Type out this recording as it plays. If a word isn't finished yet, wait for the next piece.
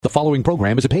following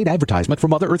program is a paid advertisement for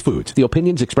Mother Earth Foods. The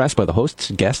opinions expressed by the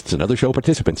hosts, guests, and other show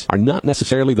participants are not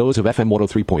necessarily those of FM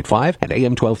 103.5 and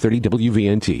AM 1230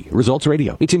 WVNT, Results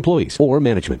Radio, its employees, or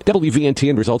management. WVNT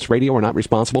and Results Radio are not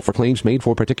responsible for claims made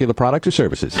for particular products or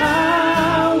services.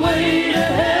 Highway to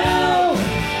hell.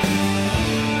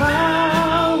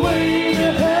 Highway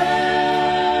to hell.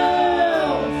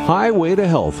 Highway to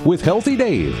Health with Healthy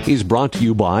Dave is brought to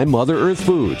you by Mother Earth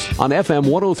Foods on FM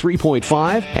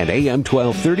 103.5 and AM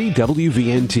 1230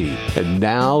 WVNT. And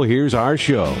now here's our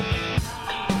show.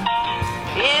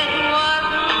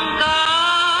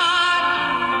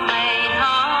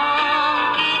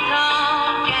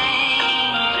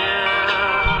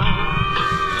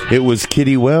 It was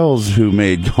Kitty Wells who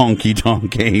made Honky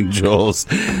Tonk Angels.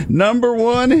 Number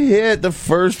one hit, the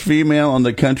first female on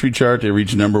the country chart to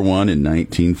reach number one in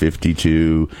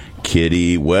 1952.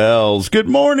 Kitty Wells. Good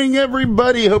morning,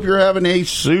 everybody. Hope you're having a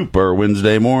super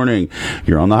Wednesday morning.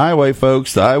 You're on the highway,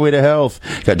 folks. The highway to health.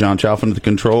 Got John Chalfin at the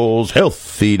controls.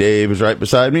 Healthy Dave is right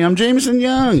beside me. I'm Jameson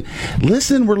Young.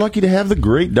 Listen, we're lucky to have the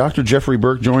great Dr. Jeffrey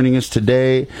Burke joining us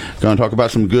today. Going to talk about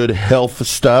some good health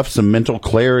stuff, some mental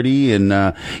clarity, and,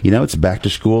 it's back to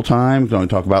school time. Going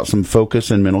to talk about some focus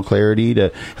and mental clarity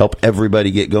to help everybody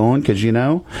get going because,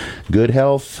 good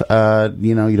health,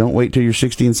 you don't wait till you're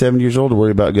 60 and 70 years old to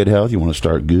worry about good health. You want to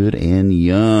start good and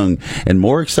young. And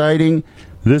more exciting,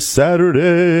 this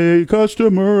Saturday,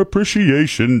 Customer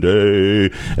Appreciation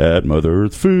Day at Mother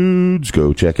Earth Foods.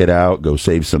 Go check it out. Go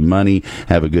save some money.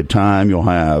 Have a good time. You'll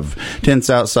have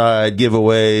tents outside,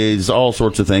 giveaways, all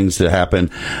sorts of things to happen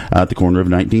at the corner of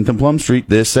 19th and Plum Street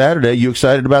this Saturday. You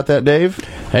excited about that, Dave?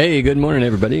 Hey, good morning,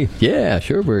 everybody. Yeah,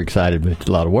 sure, we're excited, but it's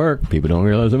a lot of work. People don't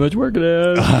realize how much work it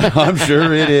is. I'm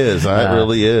sure it is. It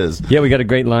really is. Yeah, we got a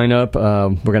great lineup.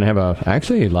 We're going to have a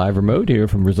live remote here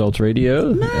from Results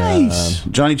Radio. Nice.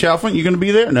 Johnny Chalfant, you going to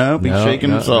be there? No,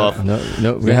 shaking us off.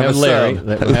 No. We have Larry.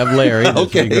 We have Larry.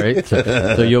 Okay, great.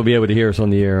 So you'll be able to hear us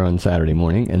on the air on Saturday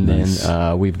morning, and then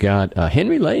we've got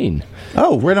Henry Lane.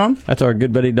 Oh, right on. That's our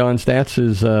good buddy Don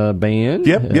Statz's band.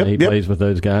 Yep. He plays with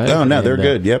those guys. Oh, no, they're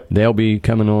good. Yep. They'll be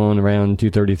coming on around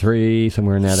 2:33,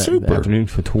 somewhere in that afternoon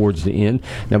towards the end.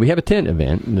 Now we have a tent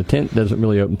event, and the tent doesn't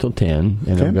really open until 10,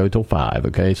 and it'll go till 5.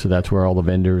 Okay, so that's where all the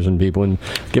vendors and people, and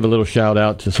give a little shout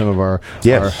out to some of our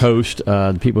hosts, the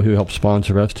people who help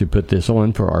sponsor us to put this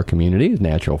on for our community: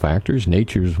 Natural Factors,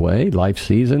 Nature's Way, Life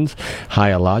Seasons,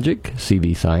 Hyalogic,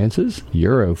 CV Sciences,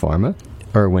 Europharma,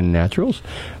 Irwin Naturals,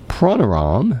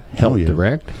 Pronoram, Health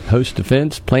Direct, Host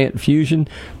Defense, Plant Fusion,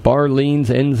 Barlean's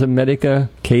Enzymedica,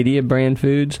 Cadia Brand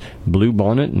Foods, Blue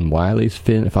Bonnet, and Wiley's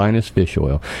Finest Fish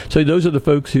Oil. So those are the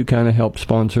folks who kind of help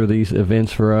sponsor these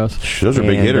events for us. Those are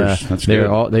big hitters. That's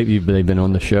good. They've been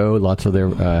on the show. Lots of their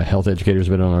health educators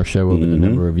have been on our show over the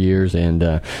number of years, and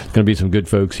it's going to be some good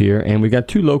folks here. And we got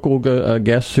two local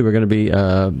guests who are going to be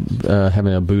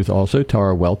having a booth also.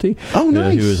 Tara Welty, who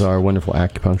is our wonderful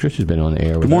acupuncturist, who's been on the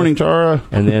air with Good morning, us. Tara.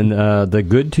 And then the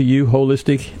Good to You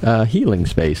Holistic Healing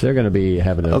Space. They're going to be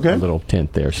having a little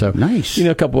tent there. So nice.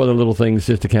 A couple other little things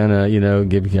just to kind of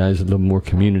give you guys a little more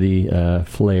community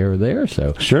flair there.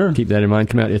 So sure, keep that in mind.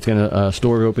 Come out. It's going to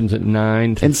store opens at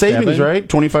 9 to and savings 7. Right?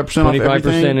 25% off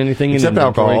everything. Anything except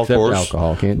alcohol, of course.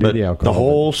 Alcohol can't do the alcohol. The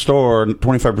whole store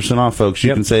 25% off, folks.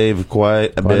 You can save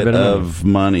quite a bit of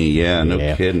money. Yeah, no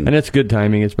kidding. And it's good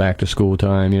timing. It's back to school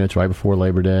time. It's right before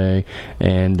Labor Day,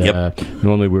 and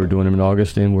normally we were doing them in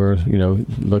August, and we're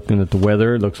looking at the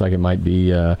weather. It looks like it might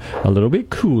be a little bit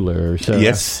cooler. So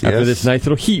after this nice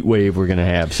little heat wave we're going to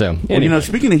have. So anyway. Well,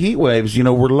 speaking of heat waves,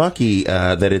 we're lucky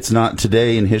that it's not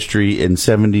today in history in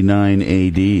 79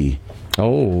 A.D.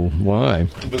 Oh, why?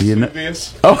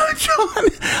 Vesuvius? John,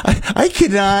 I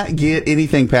cannot get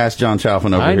anything past John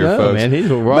Chalfin over here, folks. Man,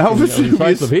 he's a rocking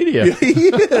encyclopedia. Yeah, he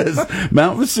is.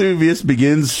 Mount Vesuvius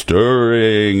begins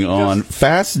stirring on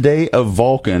fast day of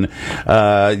Vulcan.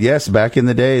 Back in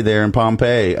the day there in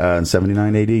Pompeii, in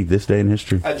 79 A.D., this day in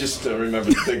history. I just remember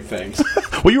the big things.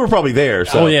 Well, you were probably there.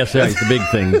 So. Oh, yes, the big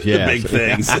things, yeah. The big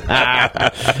things.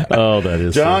 Oh, that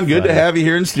is John, good to have you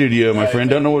here in studio, my friend.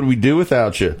 Don't know what we'd do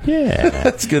without you. Yeah.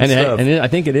 That's good stuff. And I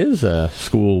think it is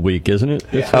school week, isn't it?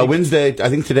 Yeah. Wednesday, I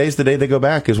think today's the day they go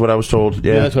back, is what I was told.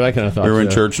 Yeah, that's what I kind of thought. We were in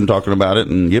church and talking about it,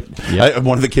 and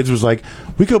one of the kids was like,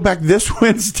 "We go back this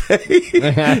Wednesday." He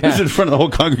was in front of the whole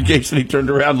congregation. He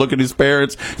turned around, looked at his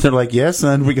parents. They're like, "Yes,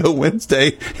 son, we go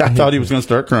Wednesday." I thought he was going to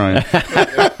start crying.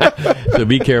 So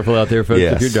be careful out there, folks.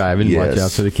 Yes. If you're driving, watch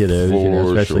out for the kiddos,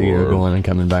 especially sure. going and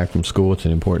coming back from school. It's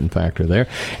an important factor there.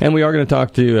 And we are going to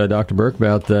talk to Dr. Burke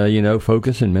about,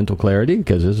 focus and mental clarity,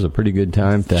 because this is a pretty good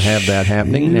time to have that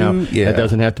happening. Now, that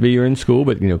doesn't have to be you're in school,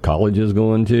 but, college is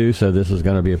going to, so this is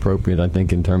going to be appropriate, I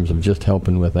think, in terms of just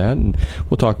helping with that. And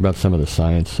we'll talk about some of the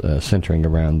science centering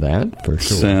around that, for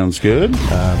sure. Sounds good.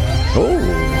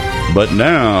 But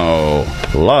now,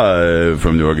 live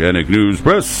from the Organic News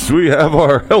Press, we have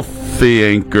our healthy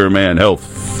anchor man,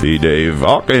 Healthy Dave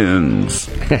Hawkins.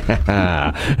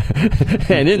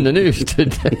 And in the news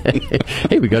today,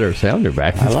 hey, we got our sounder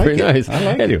back. That's pretty nice. I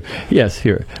like anyway, yes,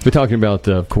 here we're talking about,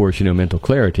 of course, mental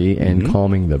clarity and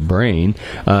calming the brain.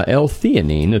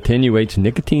 L-theanine attenuates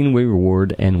nicotine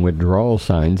reward and withdrawal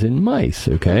signs in mice.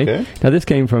 Okay. Now, this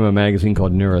came from a magazine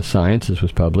called Neuroscience. This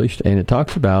was published, and it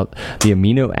talks about the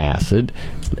amino acid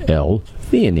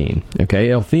L-theanine.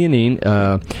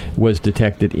 L-theanine was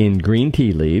detected in green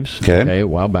tea leaves. A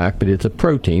while back, but it's a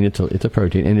protein. It's a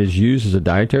protein, and is used as a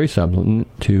dietary supplement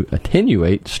to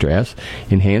attenuate stress,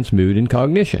 enhance mood, and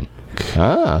cognition.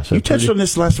 So you touched on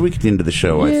this last week at the end of the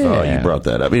show. I thought you brought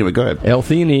that up. Anyway, go ahead.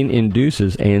 L-theanine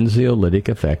induces anxiolytic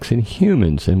effects in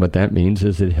humans, and what that means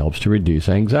is it helps to reduce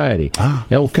anxiety.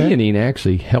 L-theanine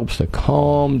actually helps to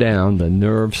calm down the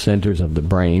nerve centers of the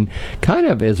brain, kind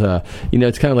of as a,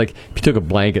 it's kind of like if you took a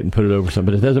blanket and put it over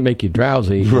something, but it doesn't make you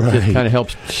drowsy. It just kind of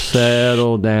helps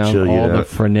settle down all the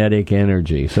frenetic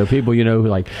energy. So people, who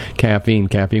like caffeine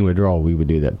withdrawal, we would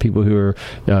do that. People who are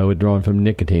withdrawing from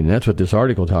nicotine, and that's what this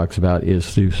article talks about,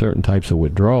 is through certain types of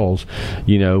withdrawals,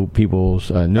 people's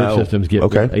nerve systems get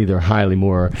either highly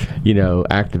more,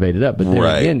 activated up. But then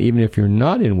again, even if you're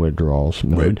not in withdrawals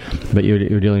mode, but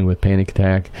you're dealing with panic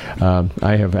attack,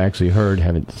 I have actually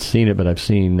haven't seen it, but I've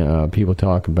seen people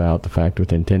talk about the fact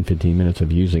within 10-15 minutes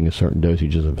of using a certain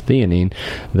dosages of theanine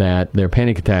that their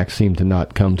panic attacks seem to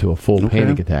not come to a full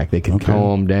panic attack. They can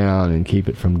calm down and keep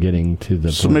it from getting to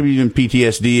the point. Maybe even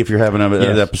PTSD, if you're having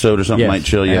an episode or something, might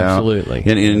chill you out.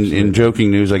 Absolutely. In joking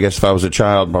news, I guess if I was a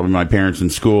child, probably my parents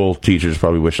and school teachers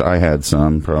probably wish I had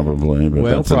some, probably. But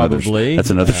that's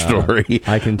another story.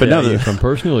 I can tell you from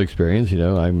personal experience,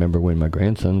 I remember when my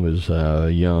grandson was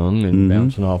young and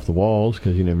bouncing off the walls,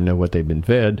 because you never know what they've been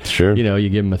fed. Sure. You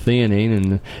give them a theanine,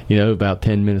 and, about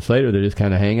 10 minutes later, they're just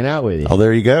kind of hanging out with you. Oh,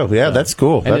 there you go. Yeah, that's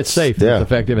cool. And it's safe. It's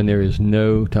effective, and there is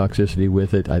no toxicity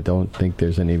with it. I don't think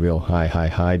there's any real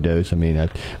high dose. I mean,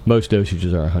 most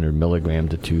dosages are 100 milligram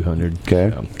to 200.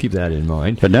 So keep that in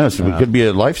mind. But no, so it could be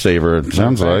a lifesaver, it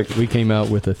sounds like. We came out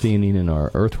with a theanine in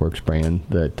our Earthworks brand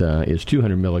that is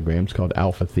 200 milligrams, called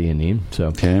alpha-theanine.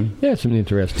 So, it's an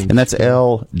interesting. And that's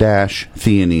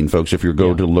L-theanine, folks, if you're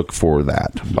going to look for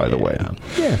that, by the way.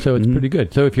 Yeah, so it's pretty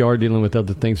good. So if you are dealing with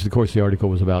other things, of course, the article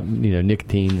was about,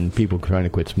 nicotine and people trying to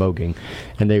quit smoking,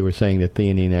 and they were saying that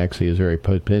theanine actually is very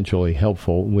potentially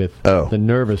helpful with the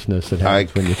nervousness that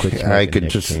happens when you quit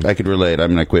smoking. I could relate. I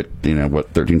mean, I quit,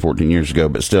 13, 14 years ago,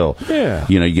 but still, you're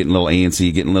getting a little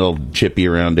antsy, getting a little chippy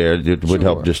around there. It would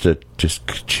help just to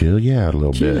chill you out a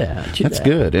little bit. That's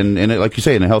good. And it, like you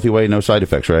say, in a healthy way, no side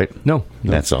effects, right? No.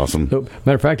 That's awesome. So,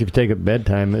 matter of fact, if you take it at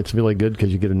bedtime, it's really good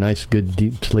because you get a nice, good,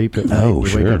 deep sleep at night. You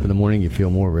wake up in the morning, you feel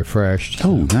more refreshed. So.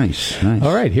 Oh, nice.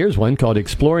 All right, here's one called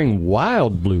Exploring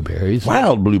Wild Blueberries.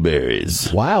 Wild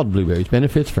blueberries. Wild blueberries.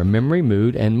 Benefits for memory,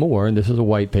 mood, and more. And this is a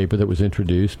white paper that was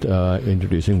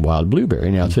introducing wild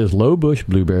blueberry. Now, it says low bush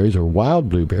blueberries or wild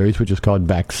blueberries, which is called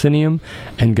Vaccinium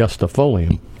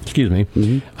angustifolium. Excuse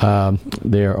me.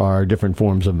 There are different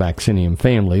forms of Vaccinium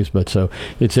families, but so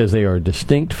it says they are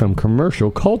distinct from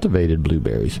commercial cultivated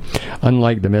blueberries.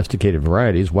 Unlike domesticated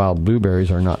varieties, wild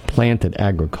blueberries are not planted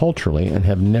agriculturally and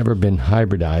have never been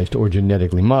hybridized or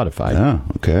genetically modified. Oh,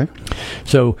 okay.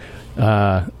 So,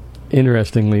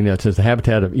 interestingly, it says the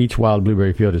habitat of each wild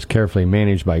blueberry field is carefully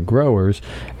managed by growers,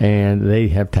 and they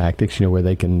have tactics, where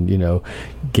they can,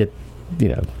 get,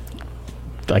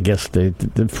 I guess the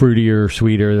fruitier,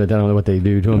 sweeter. I don't know what they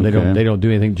do to them. They don't do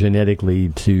anything genetically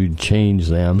to change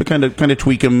them. But kind of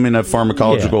tweak them in a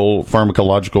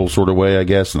pharmacological sort of way, I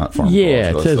guess. Not pharmacological.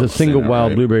 Yeah, it says a single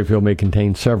wild blueberry field may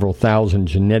contain several thousand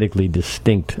genetically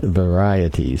distinct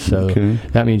varieties. So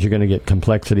that means you're going to get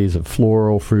complexities of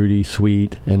floral, fruity,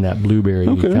 sweet, and that blueberry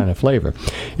kind of flavor.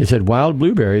 It said wild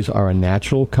blueberries are a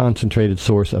natural concentrated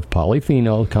source of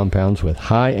polyphenol compounds with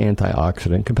high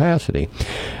antioxidant capacity.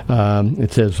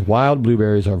 It says says wild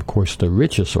blueberries are, of course, the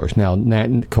richest source. Now,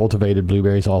 cultivated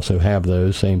blueberries also have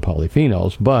those same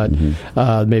polyphenols, but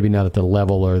maybe not at the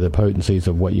level or the potencies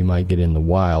of what you might get in the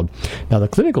wild. Now, the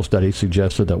clinical studies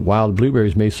suggested that wild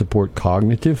blueberries may support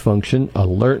cognitive function,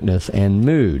 alertness, and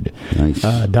mood. Nice.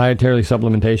 Dietary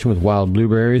supplementation with wild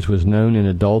blueberries was known in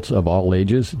adults of all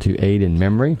ages to aid in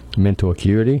memory, mental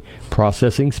acuity,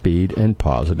 processing speed, and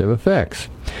positive effects.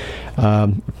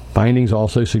 Findings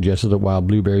also suggested that wild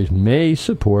blueberries may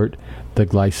support the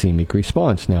glycemic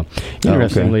response. Now,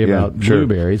 interestingly about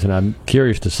blueberries, and I'm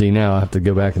curious to see now, I have to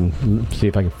go back and see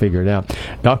if I can figure it out.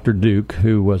 Dr. Duke,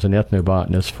 who was an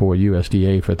ethnobotanist for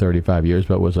USDA for 35 years,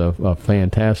 but was a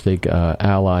fantastic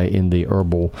ally in the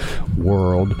herbal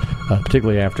world,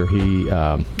 particularly after he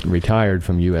retired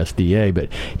from USDA.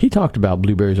 But he talked about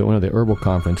blueberries at one of the herbal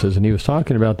conferences, and he was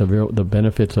talking about the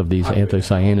benefits of these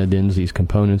anthocyanidins, these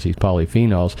components, these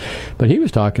polyphenols. But he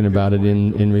was talking about it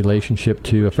in relationship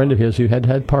to a friend of his who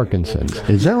had Parkinson's.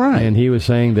 Is that right? And he was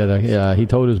saying that he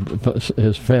told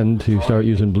his friend to start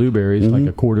using blueberries like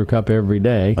a quarter cup every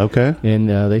day. Okay. And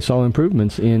they saw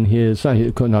improvements in his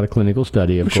son. Not a clinical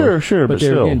study, of course. Sure, but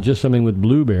there still. again, just something with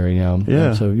blueberry now. Yeah.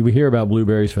 And so we hear about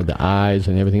blueberries for the eyes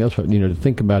and everything else, but to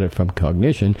think about it from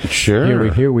cognition.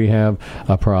 Sure. Here we have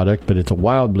a product, but it's a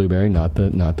wild blueberry, not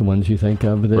the ones you think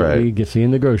of that we see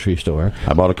in the grocery store.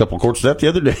 I bought a couple quarts of that the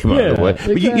other day, by the way. But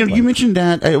Exactly. you mentioned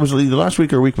that it was either last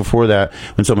week or a week before that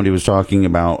when somebody was talking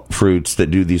about fruits that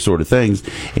do these sort of things,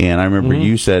 and I remember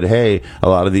you said, hey, a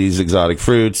lot of these exotic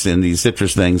fruits and these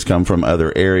citrus things come from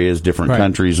other areas, different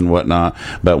countries and whatnot,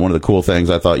 but one of the cool things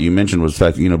I thought you mentioned was the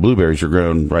fact that, blueberries are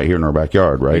grown right here in our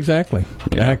backyard, right? Exactly.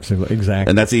 Yeah. Exactly.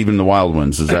 And that's even the wild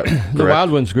ones, is that correct? The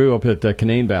wild ones grew up at the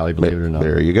Canaan Valley, believe it or not.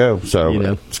 There you go. So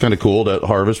it's kind of cool to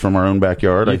harvest from our own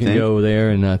backyard, I think. You can go there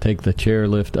and take the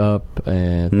chairlift up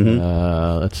and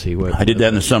let's see what... I did that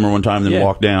in the summer one time, then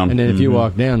walk down. And then if you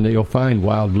walk down, you'll find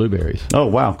wild blueberries. Oh,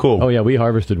 wow, cool. Oh, yeah, we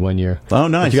harvested one year. Oh,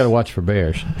 nice. But you got to watch for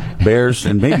bears. Bears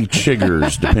and maybe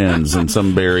chiggers, depends. In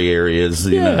some berry areas,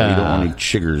 you don't want any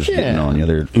chiggers getting on you.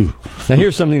 Now,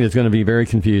 here's something that's going to be very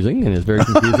confusing, and it's very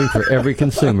confusing for every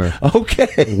consumer.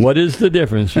 Okay. What is the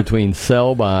difference between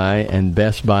sell-by and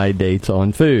best-by dates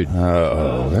on food?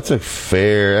 Oh, that's a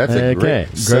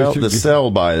great... The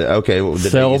sell-by. Okay.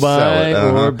 Sell-by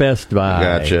or best-by.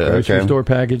 Gotcha. Grocery store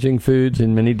packaging foods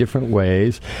in many different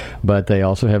ways, but they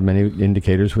also have many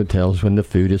indicators which tells when the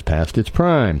food is past its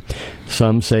prime.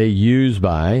 Some say use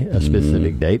by a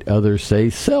specific date. Others say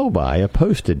sell by a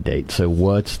posted date. So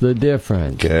what's the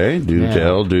difference? Okay, do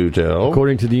tell.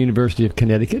 According to the University of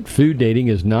Connecticut, food dating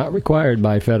is not required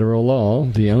by federal law.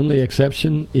 The only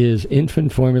exception is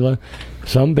infant formula,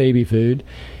 some baby food,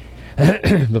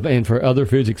 and for other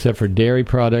foods except for dairy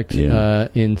products,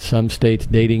 in some states,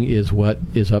 dating is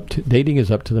up to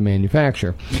the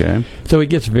manufacturer. Okay. So it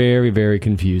gets very, very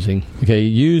confusing. Okay,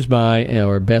 use by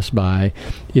or best by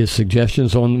is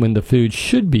suggestions on when the food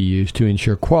should be used to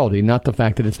ensure quality, not the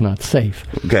fact that it's not safe.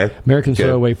 Okay. Americans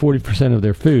throw away 40% of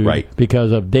their food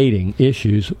because of dating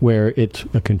issues, where it's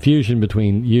a confusion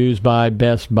between use by,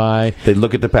 best by. They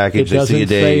look at the package, they see a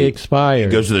date. It doesn't say expired.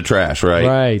 It goes to the trash, right?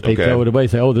 Right. They throw it away,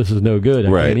 say, oh, this is no good.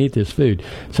 I can't eat this food.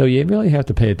 So you really have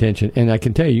to pay attention. And I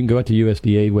can tell you can go out to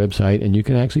USDA website and you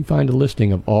can actually find a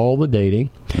listing of all the dating.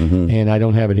 And I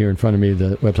don't have it here in front of me,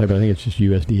 the website, but I think it's just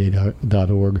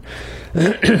usda.org.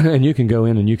 And you can go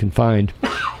in and you can find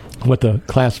what the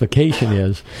classification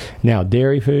is. Now,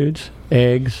 dairy foods,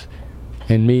 eggs,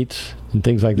 and meats and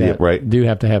things like that do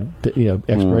have to have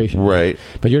expiration date.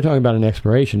 But you're talking about an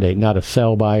expiration date, not a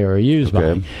sell by or a use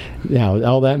by. Now,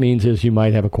 all that means is you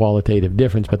might have a qualitative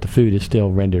difference, but the food is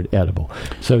still rendered edible.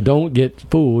 So don't get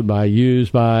fooled by use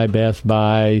by, best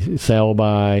by, sell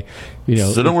by.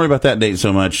 So don't worry about that date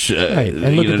so much.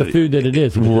 And look at the food that it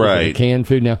is. Canned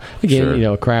food. Now, again,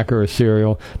 a cracker or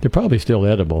cereal, they're probably still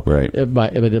edible. Right.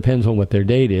 But it depends on what their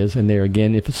date is. And there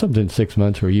again, if it's something 6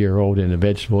 months or a year old in a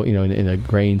vegetable, in a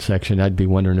grain section, I'd be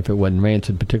wondering if it wasn't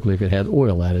rancid, particularly if it had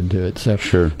oil added to it. So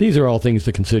these are all things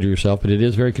to consider yourself. But it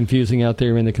is very confusing out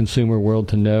there in the consumer world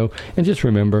to know. And just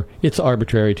remember, it's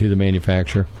arbitrary to the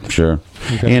manufacturer. Sure.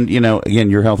 Okay. And,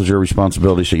 again, your health is your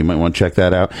responsibility, so you might want to check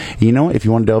that out. If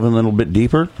you want to delve in a little bit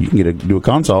deeper, you can do a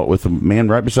consult with the man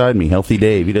right beside me, Healthy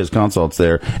Dave. He does consults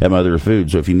there at Mother of Food.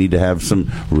 So if you need to have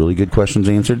some really good questions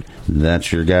answered,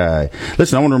 that's your guy.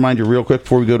 Listen, I want to remind you real quick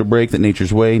before we go to break that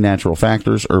Nature's Way, Natural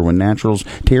Factors, Irwin Naturals,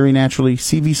 Terry Naturally,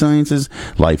 CV Sciences,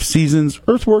 Life Seasons,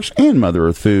 Earthworks, and Mother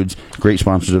Earth Foods, great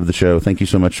sponsors of the show. Thank you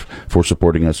so much for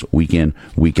supporting us week in,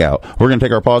 week out. We're going to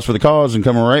take our pause for the cause and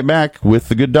come right back with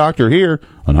the good doctor here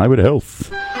on Highway to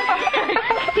Health.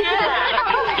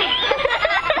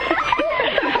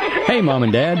 Hey, Mom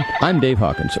and Dad. I'm Dave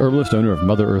Hawkins, herbalist, owner of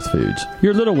Mother Earth Foods.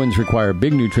 Your little ones require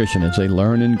big nutrition as they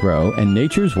learn and grow, and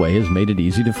Nature's Way has made it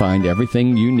easy to find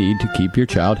everything you need to keep your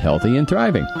child healthy and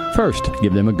thriving. First,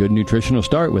 give them a good nutritional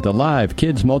start with a Live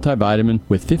Kids multivitamin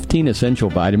with 15 essential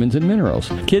vitamins and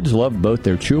minerals. Kids love both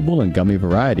their chewable and gummy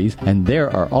varieties, and there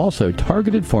are also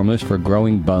targeted formulas for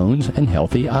growing bones and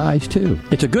healthy eyes, too.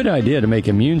 It's a good idea to make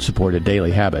immune support a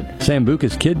daily habit.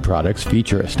 Sambuca's kid products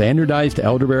feature a standardized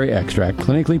elderberry extract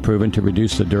clinically proven to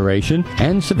reduce the duration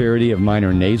and severity of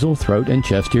minor nasal, throat, and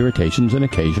chest irritations and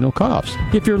occasional coughs.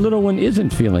 If your little one isn't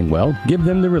feeling well, give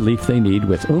them the relief they need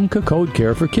with Umka Cold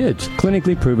Care for Kids,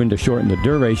 clinically proven to shorten the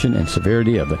duration and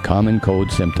severity of the common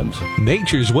cold symptoms.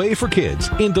 Nature's Way for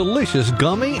Kids in delicious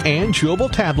gummy and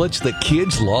chewable tablets that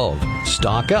kids love.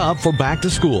 Stock up for back to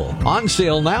school. On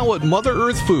sale now at Mother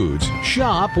Earth Foods.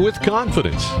 Shop with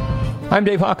confidence. I'm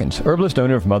Dave Hawkins, herbalist,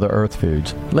 owner of Mother Earth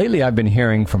Foods. Lately, I've been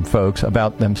hearing from folks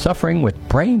about them suffering with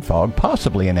brain fog,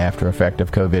 possibly an after effect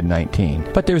of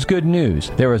COVID-19. But there's good news.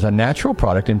 There is a natural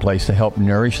product in place to help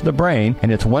nourish the brain, and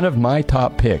it's one of my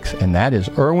top picks, and that is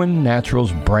Irwin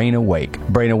Naturals Brain Awake.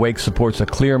 Brain Awake supports a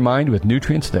clear mind with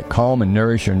nutrients that calm and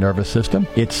nourish your nervous system.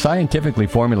 It's scientifically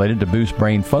formulated to boost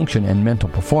brain function and mental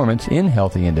performance in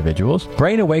healthy individuals.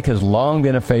 Brain Awake has long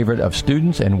been a favorite of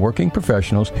students and working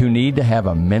professionals who need to have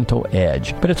a mental edge.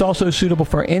 But it's also suitable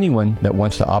for anyone that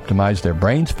wants to optimize their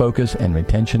brain's focus and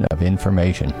retention of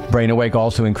information. Brain Awake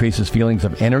also increases feelings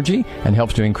of energy and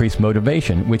helps to increase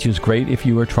motivation, which is great if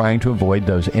you are trying to avoid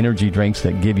those energy drinks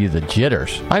that give you the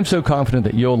jitters. I'm so confident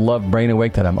that you'll love Brain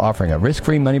Awake that I'm offering a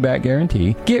risk-free money-back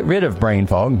guarantee. Get rid of brain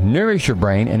fog, nourish your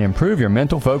brain, and improve your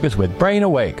mental focus with Brain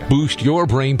Awake. Boost your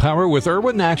brain power with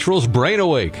Irwin Naturals Brain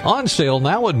Awake. On sale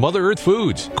now at Mother Earth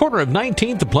Foods, corner of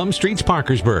 19th and Plum Streets,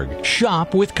 Parkersburg.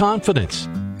 Shop with confidence.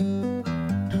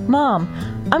 Mom,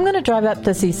 I'm going to drive up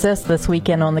to see Sis this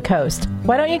weekend on the coast.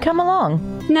 Why don't you come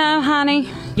along? No, honey.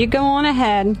 You go on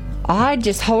ahead. I'd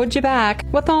just hold you back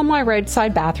with all my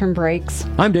roadside bathroom breaks.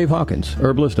 I'm Dave Hawkins,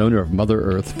 herbalist, owner of Mother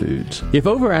Earth Foods. If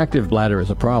overactive bladder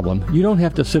is a problem, you don't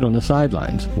have to sit on the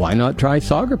sidelines. Why not try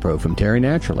Saga Pro from Terry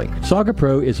Naturally? Saga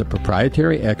Pro is a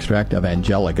proprietary extract of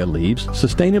angelica leaves,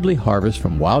 sustainably harvested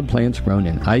from wild plants grown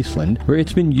in Iceland, where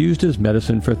it's been used as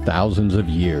medicine for thousands of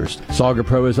years. Saga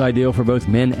Pro is ideal for both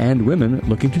men and women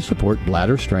looking to support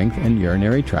bladder strength and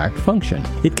urinary tract function.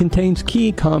 It contains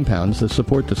key compounds that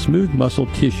support the smooth muscle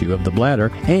tissue of the bladder,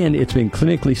 and it's been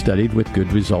clinically studied with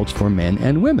good results for men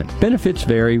and women. Benefits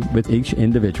vary with each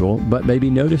individual, but may be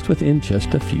noticed within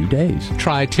just a few days.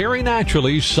 Try Terry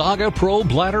Naturally's Saga Pro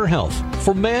Bladder Health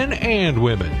for men and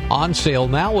women. On sale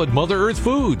now at Mother Earth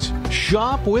Foods.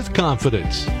 Shop with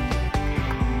confidence.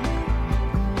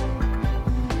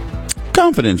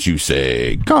 Confidence, you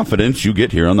say. Confidence you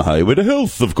get here on the Highway to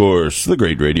Health, of course. The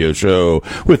great radio show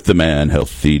with the man,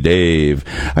 Healthy Dave.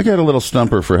 I got a little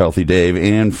stumper for Healthy Dave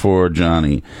and for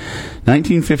Johnny.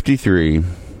 1953.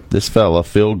 This fella,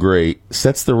 Phil Great,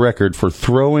 sets the record for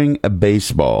throwing a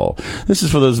baseball. This is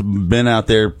for those who've been out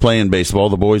there playing baseball,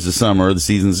 the boys of summer. The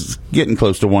season's getting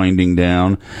close to winding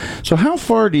down. So how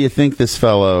far do you think this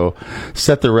fellow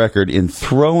set the record in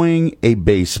throwing a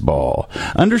baseball?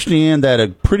 Understand that a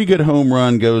pretty good home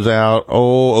run goes out,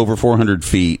 over 400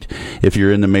 feet. If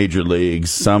you're in the major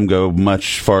leagues, some go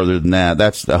much farther than that.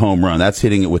 That's the home run. That's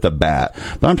hitting it with a bat.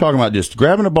 But I'm talking about just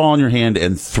grabbing a ball in your hand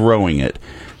and throwing it.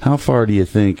 How far do you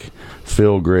think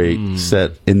Phil Great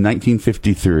set in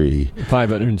 1953?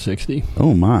 560.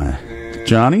 Oh, my.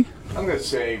 Johnny? I'm going to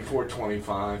say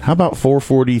 425. How about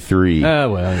 443?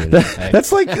 Oh, well.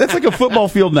 That's like a football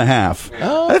field and a half.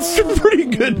 That's a pretty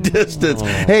good distance.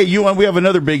 Hey, we have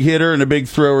another big hitter and a big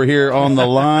thrower here on the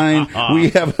line. We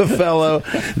have a fellow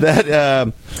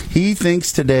that he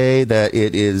thinks today that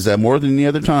it is more than any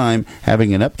other time,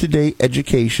 having an up-to-date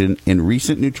education in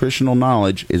recent nutritional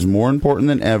knowledge is more important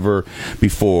than ever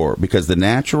before, because the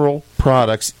natural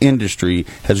products industry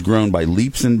has grown by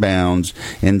leaps and bounds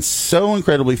and so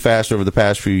incredibly fast over the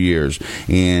past few years.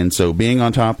 And so being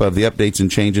on top of the updates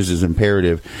and changes is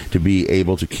imperative to be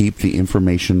able to keep the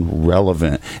information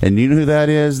relevant. And you know who that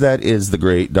is? That is the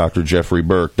great Dr. Jeffrey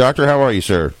Burke. Doctor, how are you,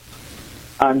 sir?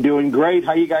 I'm doing great.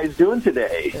 How you guys doing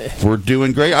today? We're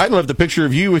doing great. I love the picture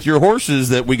of you with your horses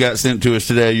that we got sent to us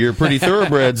today. You're pretty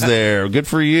thoroughbreds there. Good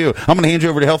for you. I'm going to hand you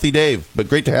over to Healthy Dave, but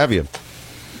great to have you.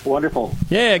 Wonderful.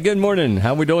 Yeah, good morning.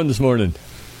 How we doing this morning?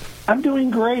 I'm doing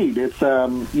great. It's,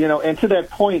 and to that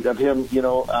point of him,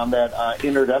 on that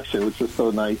introduction, which was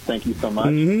so nice. Thank you so much.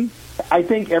 Mm-hmm. I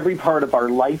think every part of our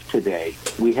life today,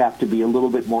 we have to be a little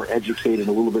bit more educated,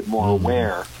 a little bit more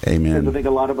aware. Amen. Because I think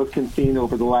a lot of us can see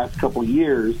over the last couple of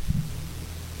years,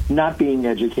 not being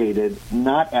educated,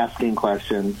 not asking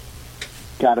questions,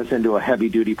 got us into a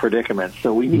heavy-duty predicament.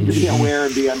 So we need to be aware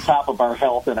and be on top of our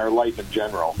health and our life in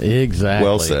general. Exactly.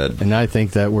 Well said. And I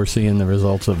think that we're seeing the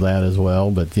results of that as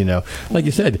well. But like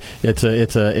you said, it's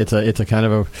a kind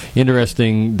of a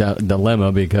interesting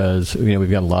dilemma because we've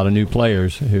got a lot of new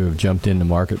players who have jumped in the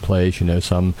marketplace.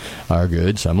 Some are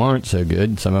good, some aren't so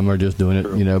good. Some of them are just doing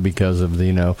it, because of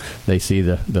they see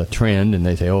the trend and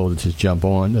they say, oh, let's just jump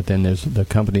on. But then there's the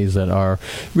companies that are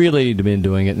really been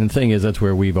doing it. And the thing is, that's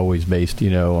where we've always based,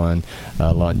 on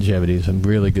longevity. Some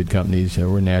really good companies.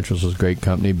 Irwin Naturals is a great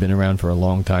company, been around for a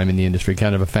long time in the industry,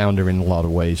 kind of a founder in a lot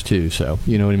of ways too. So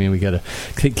you know what I mean. We got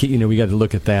to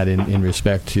look at that in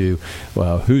respect to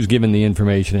who's given the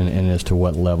information and as to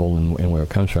what level and where it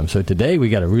comes from. So today we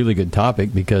got a really good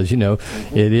topic because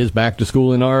it is back to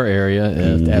school in our area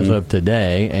as of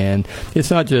today, and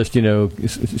it's not just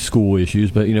school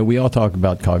issues, but we all talk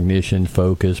about cognition,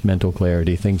 focus, mental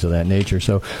clarity, things of that nature.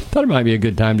 So I thought it might be a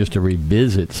good time just to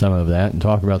revisit some of that and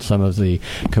talk about some of the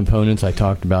components I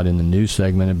talked about in the news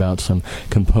segment, about some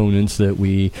components that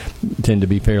we tend to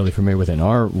be fairly familiar with in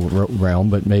our realm,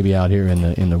 but maybe out here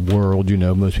in the world,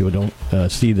 most people don't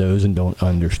see those and don't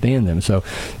understand them. So,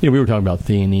 we were talking about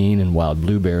theanine and wild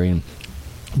blueberry and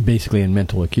basically in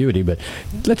mental acuity, but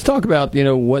let's talk about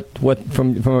what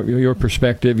from your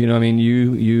perspective.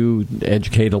 You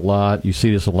educate a lot, you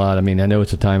see this a lot. I know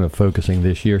it's a time of focusing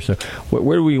this year. So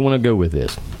where do we want to go with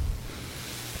this?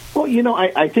 Well,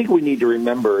 I think we need to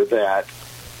remember that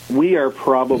we are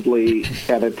probably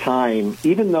at a time,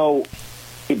 even though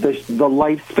the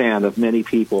lifespan of many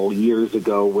people years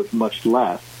ago was much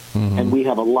less, and we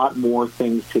have a lot more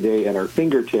things today at our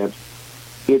fingertips,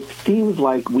 it seems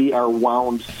like we are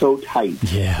wound so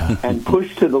tight and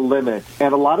pushed to the limit.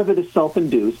 And a lot of it is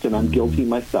self-induced, and I'm guilty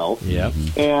myself. Yep.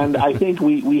 And I think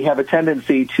we have a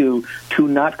tendency to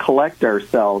not collect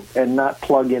ourselves and not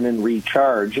plug in and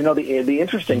recharge. The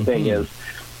interesting thing is,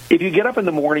 if you get up in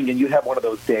the morning and you have one of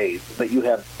those days that you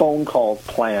have phone calls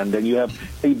planned and you have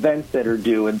events that are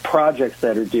due and projects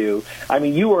that are due,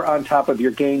 you are on top of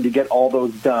your game to get all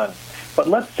those done. But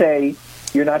let's say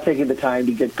you're not taking the time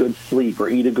to get good sleep or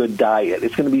eat a good diet.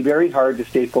 It's going to be very hard to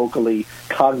stay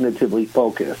cognitively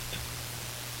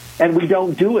focused. And we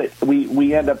don't do it.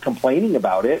 We end up complaining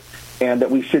about it and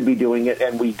that we should be doing it,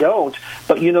 and we don't.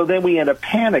 But, then we end up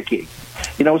panicking.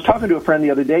 I was talking to a friend the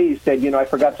other day. He said, I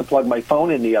forgot to plug my phone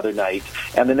in the other night,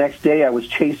 and the next day I was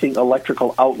chasing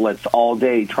electrical outlets all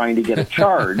day trying to get a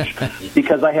charge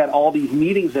because I had all these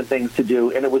meetings and things to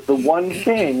do, and it was the one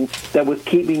thing that was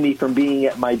keeping me from being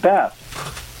at my best.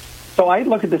 So I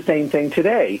look at the same thing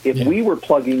today. If we were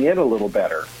plugging in a little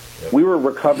better, we were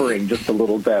recovering just a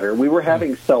little better, we were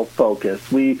having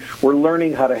self-focus, we were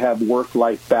learning how to have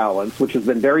work-life balance, which has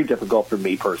been very difficult for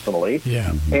me personally.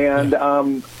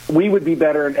 And we would be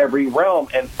better in every realm,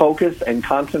 and focus and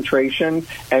concentration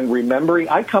and remembering.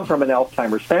 I come from an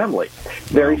Alzheimer's family.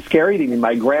 Very scary to me.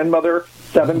 My grandmother,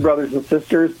 7 brothers and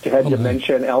sisters, had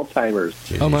dementia and Alzheimer's.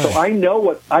 So I know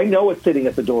what's sitting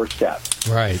at the doorstep.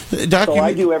 Right. Doc, so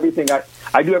I do everything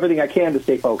I can to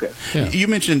stay focused. Yeah. You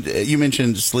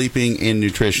mentioned sleeping and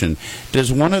nutrition.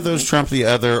 Does one of those trump the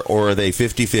other, or are they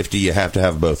 50-50? You have to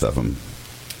have both of them.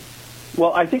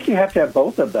 Well, I think you have to have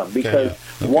both of them because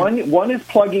one is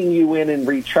plugging you in and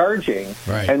recharging,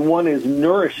 and one is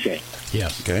nourishing.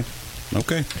 Yes.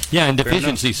 Okay. Yeah, and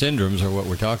deficiency syndromes are what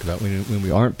we're talking about. When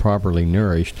we aren't properly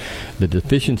nourished, the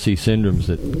deficiency syndromes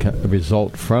that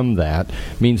result from that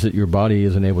means that your body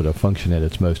isn't able to function at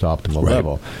its most optimal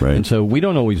level. Right. And so we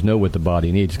don't always know what the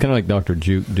body needs. It's kind of like Dr.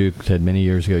 Duke said many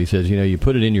years ago. He says, you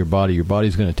put it in your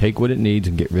body's going to take what it needs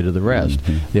and get rid of the rest.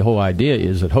 The whole idea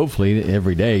is that hopefully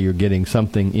every day you're getting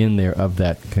something in there of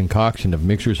that concoction of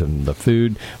mixtures of the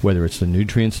food, whether it's the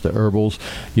nutrients, the herbals,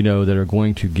 that are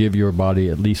going to give your body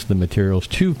at least the material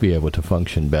to be able to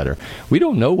function better. We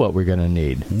don't know what we're going to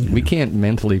need. We can't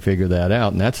mentally figure that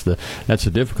out, and that's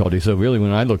the difficulty. So really,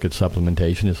 when I look at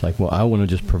supplementation, it's like, well, I want to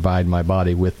just provide my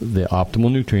body with the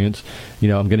optimal nutrients. I'm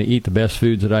going to eat the best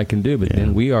foods that I can do, but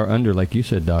then we are under, like you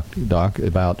said, Doc,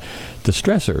 about the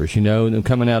stressors,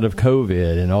 coming out of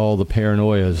COVID and all the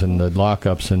paranoias and the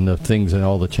lockups and the things and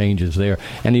all the changes there,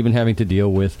 and even having to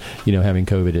deal with, having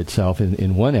COVID itself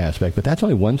in one aspect, but that's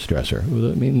only one stressor.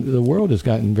 The world has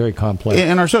gotten very complex.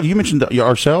 And ourselves, you mentioned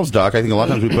ourselves, Doc. I think a lot of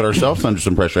times we put ourselves under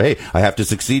some pressure. Hey, I have to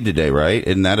succeed today, right?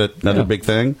 Isn't that another big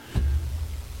thing?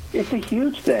 It's a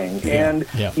huge thing. And,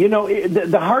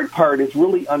 the hard part is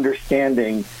really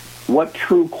understanding what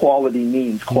true quality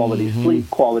means. Quality sleep,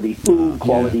 quality food,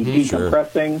 quality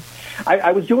decompressing.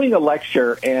 I was doing a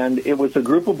lecture, and it was a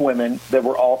group of women that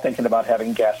were all thinking about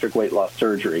having gastric weight loss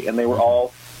surgery, and they were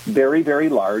all very, very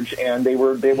large, and they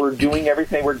were doing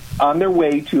everything. They were on their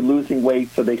way to losing weight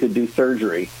so they could do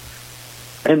surgery.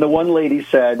 And the one lady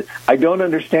said, I don't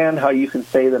understand how you can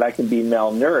say that I can be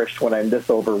malnourished when I'm this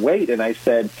overweight. And I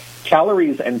said,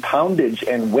 calories and poundage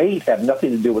and weight have nothing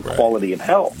to do with quality of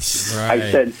health. Right.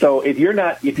 I said, so if you're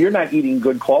not eating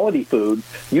good quality food,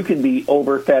 you can be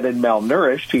overfed and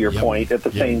malnourished, to your point, at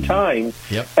the same time.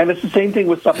 And it's the same thing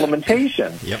with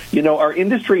supplementation. You know, our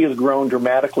industry has grown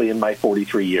dramatically in my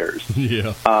 43 years.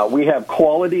 We have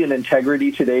quality and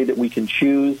integrity today that we can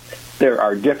choose. There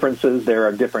are differences. There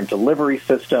are different delivery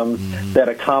systems that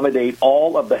accommodate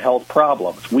all of the health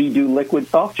problems. We do liquid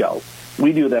soft gels.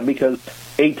 We do them because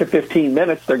 8 to 15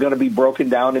 minutes, they're going to be broken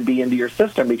down and be into your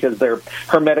system because they're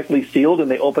hermetically sealed and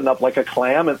they open up like a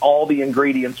clam and all the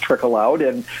ingredients trickle out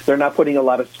and they're not putting a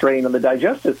lot of strain on the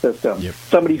digestive system.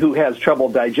 Somebody who has trouble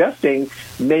digesting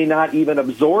may not even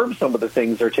absorb some of the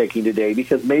things they're taking today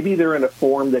because maybe they're in a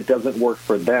form that doesn't work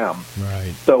for them.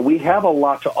 So we have a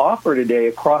lot to offer today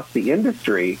across the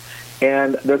industry.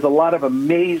 And there's a lot of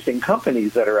amazing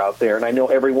companies that are out there, and I know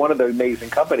every one of the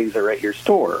amazing companies are at your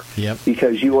store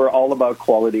because you are all about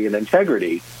quality and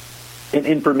integrity and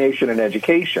information and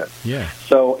education.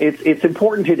 So it's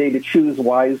important today to choose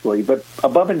wisely, but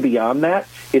above and beyond that,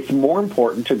 it's more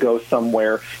important to go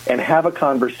somewhere and have a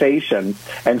conversation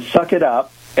and suck it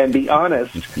up and be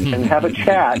honest and have a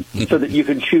chat so that you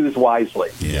can choose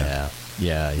wisely.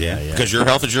 Because your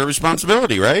health is your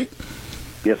responsibility, right?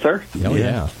 Yes, sir.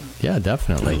 Yeah,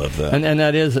 definitely. I love that. And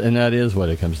that is what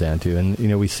it comes down to. And, you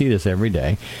know, we see this every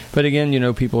day. But, again, you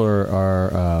know, people are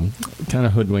kind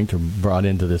of hoodwinked or brought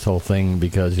into this whole thing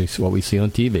because it's what we see on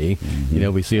TV. You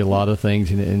know, we see a lot of things,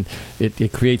 and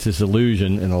it creates this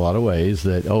illusion in a lot of ways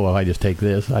that, oh, well, I just take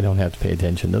this, I don't have to pay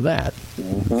attention to that.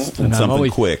 And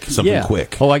something quick.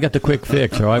 Oh, I got the quick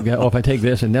fix. Or if I take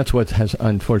this, and that's what has,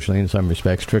 unfortunately, in some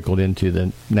respects, trickled into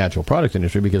the natural products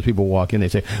industry because people walk in, they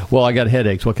say, well, I got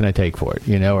headaches, what can I take for it?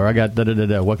 You know, or I got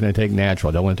da-da-da-da, what can I take natural?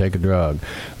 I don't want to take a drug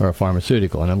or a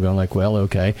pharmaceutical. And I'm going like, well,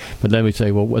 okay. But then we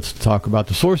say, well, let's talk about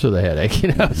the source of the headache.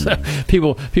 You know, so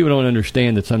people don't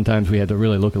understand that sometimes we have to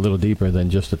really look a little deeper than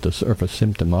just at the surface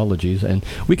symptomologies. And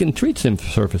we can treat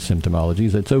surface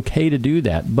symptomologies. It's okay to do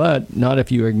that, but not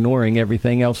if you're ignoring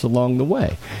everything else along the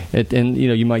way. And, you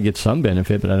know, you might get some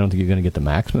benefit, but I don't think you're going to get the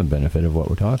maximum benefit of what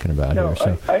we're talking about here.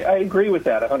 So I agree with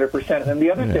that 100%. And the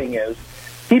other thing is,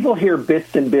 people hear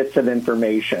bits and bits of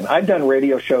information. I've done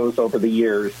radio shows over the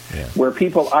years where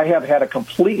I have had a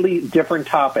completely different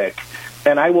topic,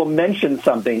 and I will mention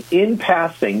something in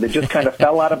passing that just kind of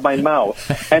fell out of my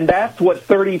mouth, and that's what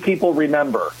 30 people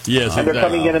remember. And they're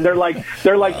coming in, and they're like,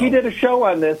 he did a show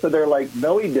on this, and they're like,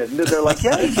 no, he didn't. And they're like,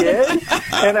 yeah, he did.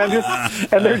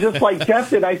 And they're just like, Jeff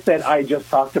did. I said, I just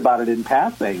talked about it in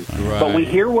passing. But we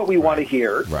hear what we want to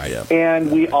hear,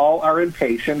 and we all are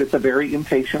impatient. It's a very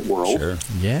impatient world.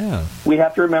 We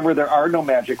have to remember there are no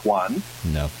magic wands.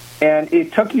 And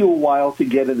it took you a while to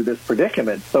get into this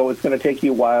predicament, so it's going to take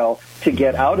you a while to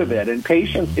get out of it. And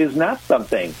patience is not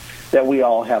something that we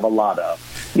all have a lot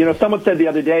of. You know, someone said the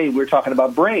other day, we were talking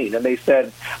about brain, and they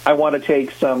said, I want to take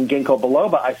some ginkgo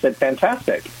biloba. I said,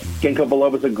 fantastic. Ginkgo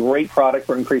biloba is a great product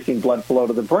for increasing blood flow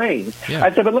to the brain.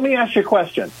 I said, but let me ask you a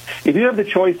question. If you have the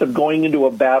choice of going into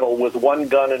a battle with one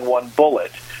gun and one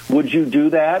bullet, would you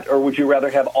do that, or would you rather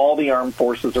have all the armed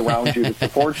forces around you to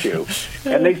support you?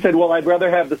 And they said, well, I'd rather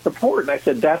have the support. And I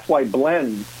said, that's why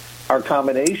blends are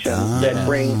combinations that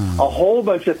bring a whole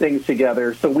bunch of things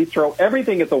together. So we throw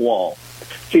everything at the wall.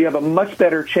 So you have a much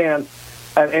better chance.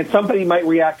 And somebody might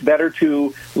react better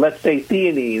to, let's say,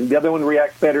 theanine. The other one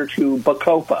reacts better to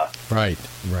bacopa.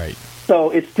 Right.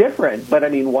 So it's different, but I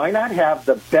mean, why not have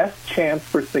the best chance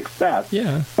for success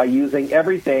by using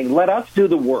everything? Let us do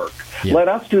the work. Let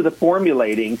us do the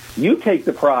formulating. You take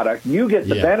the product, you get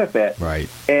the benefit,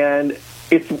 and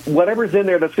it's whatever's in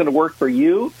there that's going to work for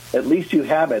you. At least you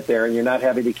have it there, and you're not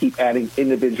having to keep adding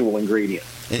individual ingredients.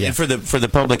 And for the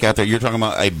public out there, you're talking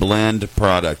about a blend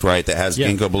product, right, that has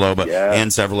ginkgo biloba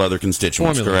and several other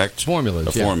constituents, correct? Formulas.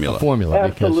 A formula.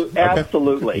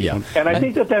 Absolutely. And I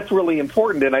think that that's really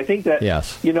important, and I think that,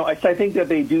 you know, I think that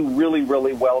they do really,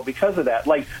 really well because of that.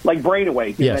 Like Brain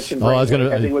Awake. You mentioned Brain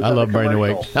Awake. I love Brain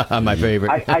Awake. My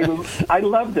favorite. I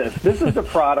love this. This is a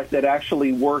product that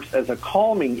actually works as a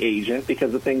calming agent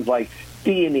because of things like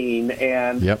theanine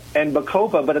and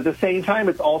bacopa, but at the same time,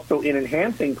 it's also an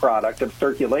enhancing product of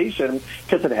circulation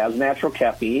because it has natural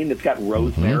caffeine. It's got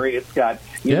rosemary. It's got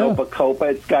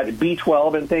bacopa. It's got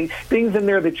B12 and things in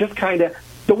there that just kind of,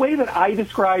 the way that I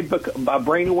describe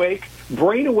Brain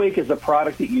Awake is a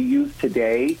product that you use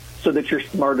today so that you're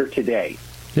smarter today.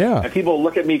 Yeah. And people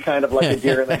look at me kind of like a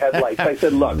deer in the headlights. I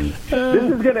said, look, this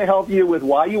is going to help you with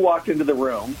why you walked into the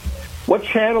room, what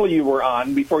channel you were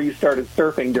on before you started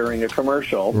surfing during a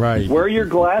commercial, right? Where your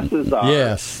glasses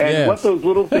are, and what those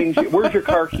little things. Where's your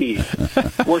car keys?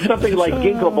 Or something like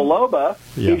ginkgo biloba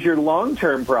is your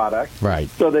long-term product, right?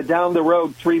 So that down the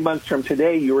road, 3 months from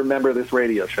today, you remember this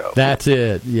radio show. That's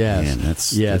it. Yes, Man,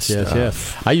 that's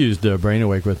yes. I used Brain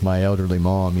Awake with my elderly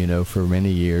mom, for many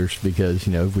years because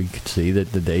we could see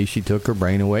that the day she took her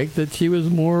Brain Awake, that she was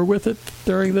more with it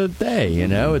during the day.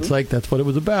 It's like that's what it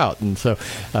was about, and so.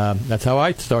 That's how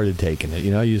I started taking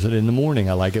it. I use it in the morning.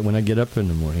 I like it when I get up in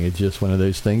the morning. It's just one of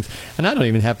those things. And I don't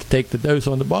even have to take the dose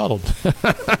on the bottle.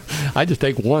 I just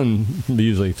take one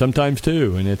usually, sometimes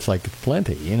two, and it's like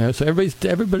plenty, So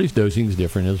everybody's dosing is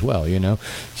different as well,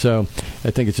 So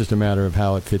I think it's just a matter of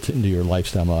how it fits into your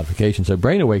lifestyle modification. So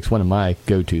Brain Awake's one of my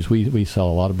go-tos. We sell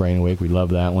a lot of Brain Awake. We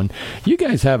love that one. You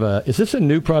guys have is this a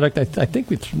new product? I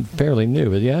think it's fairly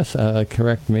new. Yes?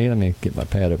 Correct me. Let me get my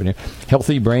pad open here.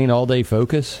 Healthy Brain All-Day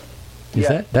Focus.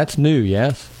 That's new,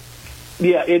 yes?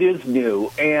 Yeah, it is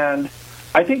new. And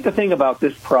I think the thing about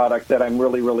this product that I'm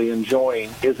really, really enjoying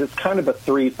is it's kind of a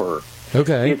threefer.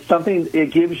 Okay. It's something,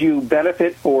 it gives you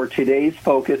benefit for today's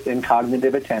focus and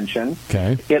cognitive attention.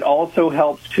 Okay. It also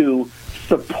helps to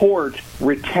support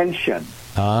retention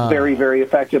very, very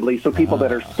effectively. So people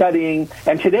that are studying,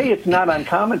 and today it's not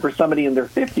uncommon for somebody in their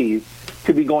 50s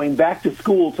to be going back to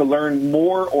school to learn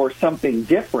more or something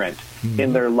different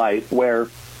in their life, where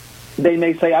they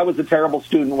may say, I was a terrible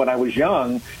student when I was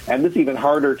young, and this is even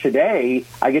harder today.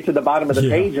 I get to the bottom of the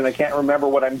page, and I can't remember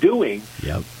what I'm doing.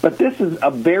 Yep. But this is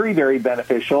a very, very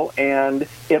beneficial, and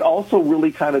it also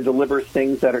really kind of delivers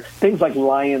things like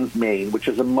lion's mane, which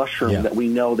is a mushroom that we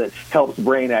know that helps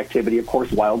brain activity. Of course,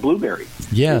 wild blueberry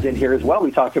is in here as well.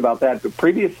 We talked about that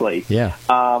previously. Yeah.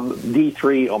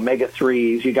 D3,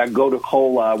 omega-3s. You got Gotu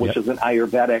Kola, which is an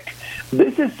Ayurvedic.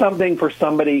 This is something for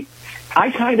somebody. I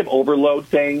kind of overload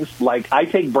things. Like, I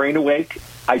take Brain Awake.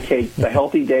 I take the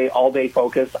Healthy Day, All-Day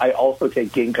Focus. I also take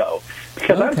ginkgo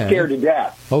because I'm scared to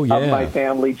death of my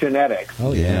family genetics.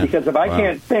 Oh, yeah. Because if I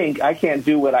can't think, I can't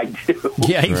do what I do.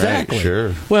 Yeah, exactly. Right,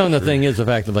 sure. Well, and the thing is the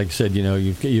fact that, like you said,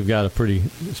 you've got a pretty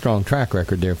strong track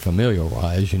record there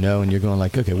familial-wise, and you're going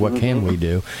like, okay, what can we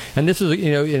do? And this is,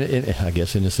 I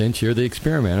guess in a sense, you're the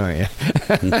experiment,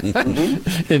 aren't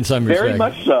you? In some respect. Very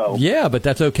much so. Yeah, but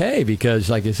that's okay because,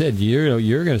 like I said,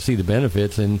 you're going to see the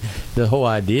benefits, and the whole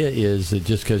idea is that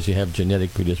just because you have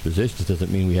genetic predispositions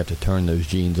doesn't mean we have to turn those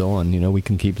genes on. We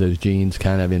can keep those genes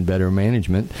kind of in better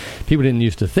management. People didn't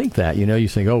used to think that. You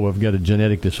think, oh, well, I've got a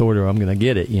genetic disorder, I'm going to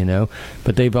get it,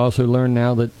 But they've also learned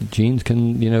now that genes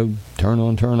can, turn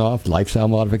on, turn off, lifestyle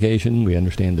modification. We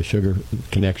understand the sugar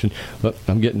connection. But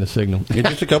I'm getting the signal.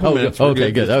 Just a couple minutes.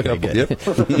 Okay, good. Okay, good.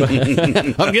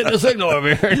 Yep. I'm getting the signal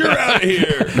over here. You're out of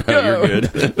here. No, you're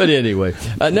good. But anyway,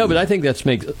 but I think that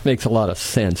makes a lot of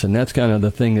sense, and that's kind of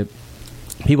the thing that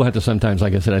people have to sometimes,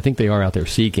 like I said, I think they are out there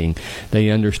seeking. They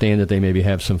understand that they maybe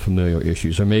have some familial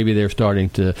issues, or maybe they're starting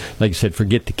to, like you said,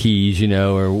 forget the keys,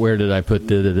 or where did I put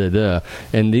da-da-da-da.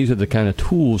 And these are the kind of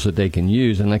tools that they can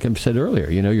use. And like I said earlier,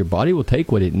 your body will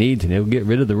take what it needs and it will get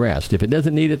rid of the rest. If it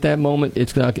doesn't need it that moment,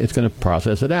 it's going to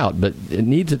process it out. But it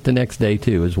needs it the next day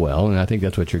too as well. And I think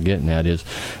that's what you're getting at, is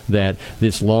that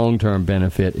this long-term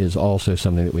benefit is also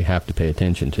something that we have to pay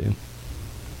attention to.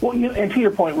 Well, and to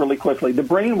your point really quickly, the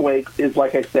Brain Awake is,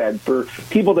 like I said, for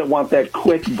people that want that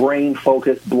quick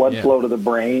brain-focused blood flow to the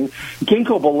brain.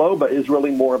 Ginkgo biloba is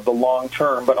really more of the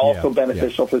long-term, but also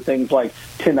beneficial for things like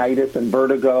tinnitus and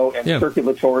vertigo and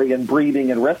circulatory and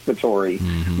breathing and respiratory.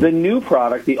 The new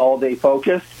product, the All-Day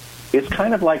Focus, is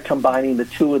kind of like combining the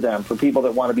two of them for people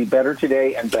that want to be better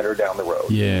today and better down the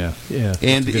road. Yeah.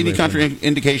 And any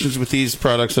contraindications with these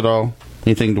products at all?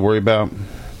 Anything to worry about?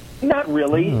 Not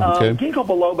really. Okay. Ginkgo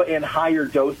biloba in higher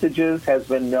dosages has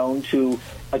been known to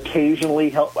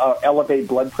occasionally help elevate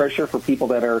blood pressure for people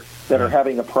that are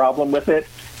having a problem with it.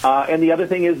 And the other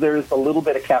thing is there's a little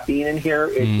bit of caffeine in here.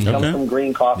 It comes from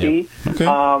green coffee. Yep.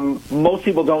 Okay. Most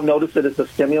people don't notice it as a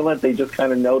stimulant. They just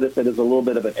kind of notice it as a little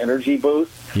bit of an energy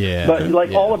boost. Yeah.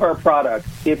 But all of our products,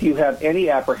 if you have any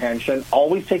apprehension,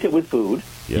 always take it with food.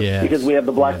 Yes. Because we have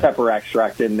the black pepper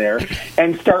extract in there,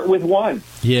 and start with one.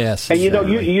 Yes. And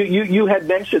you had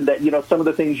mentioned that some of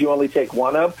the things you only take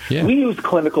one of. Yeah. We use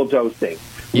clinical dosing.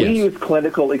 Yes. We use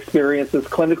clinical experiences,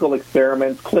 clinical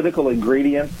experiments, clinical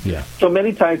ingredients. Yeah. So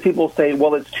many times people say,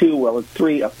 well, it's 2, well, it's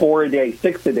 3, 4 a day,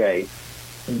 6 a day.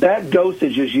 That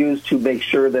dosage is used to make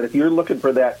sure that if you're looking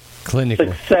for that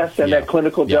success and that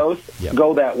clinical dose,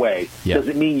 go that way. Does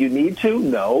it mean you need to?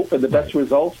 No. For the best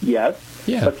results, yes.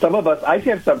 Yeah. But some of us, I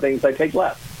have some things I take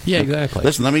less. Yeah, exactly.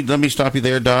 Listen, let me stop you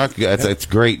there, Doc. It's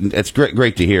great. It's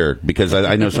great to hear, because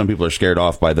I know some people are scared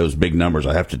off by those big numbers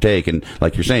I have to take, and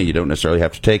like you're saying, you don't necessarily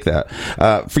have to take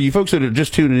that. For you folks that are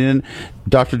just tuning in,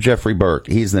 Dr. Jeffrey Burke,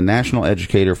 he's the national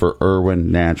educator for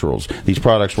Irwin Naturals. These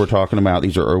products we're talking about,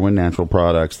 these are Irwin Natural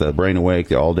products, the Brain Awake,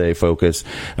 the All Day Focus.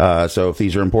 So if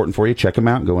these are important for you, check them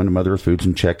out. Go into Mother Earth Foods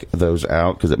and check those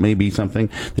out, because it may be something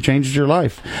that changes your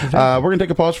life. We're going to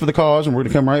take a pause for the cause, and we're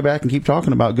going to come right back and keep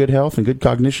talking about good health and good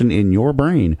cognition in your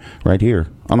brain right here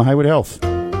on the Highway to Health.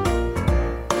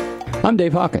 I'm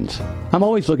Dave Hawkins. I'm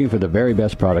always looking for the very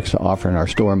best products to offer in our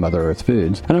store, Mother Earth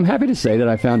Foods, and I'm happy to say that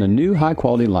I found a new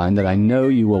high-quality line that I know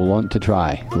you will want to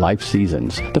try, Life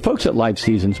Seasons. The folks at Life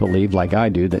Seasons believe, like I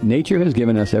do, that nature has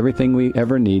given us everything we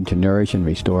ever need to nourish and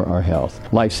restore our health.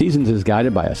 Life Seasons is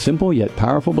guided by a simple yet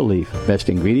powerful belief: best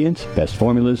ingredients, best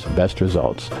formulas, best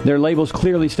results. Their labels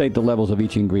clearly state the levels of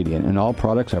each ingredient, and all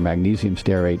products are magnesium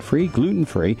stearate-free,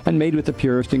 gluten-free, and made with the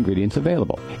purest ingredients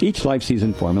available. Each Life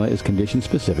Season formula is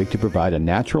condition-specific to provide a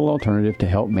natural alternative to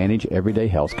help manage everyday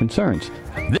health concerns.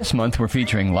 This month we're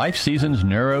featuring Life Season's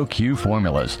NeuroQ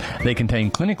formulas. They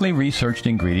contain clinically researched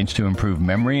ingredients to improve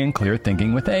memory and clear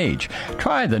thinking with age.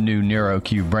 Try the new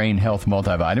NeuroQ Brain Health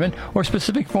Multivitamin, or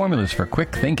specific formulas for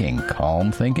quick thinking,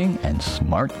 calm thinking, and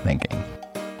smart thinking.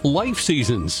 Life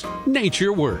Seasons.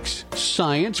 Nature works.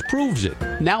 Science proves it.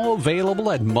 Now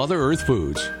available at Mother Earth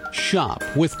Foods. Shop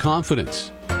with confidence.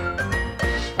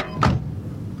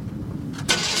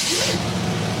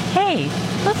 Hey,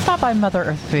 let's stop by Mother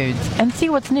Earth Foods and see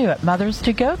what's new at Mother's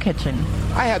To Go Kitchen.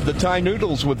 I had the Thai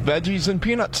noodles with veggies and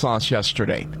peanut sauce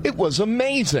yesterday. It was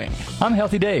amazing. I'm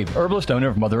Healthy Dave, herbalist owner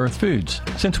of Mother Earth Foods.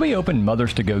 Since we opened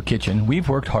Mother's To Go Kitchen, we've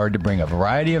worked hard to bring a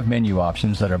variety of menu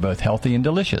options that are both healthy and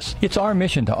delicious. It's our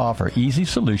mission to offer easy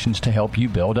solutions to help you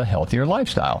build a healthier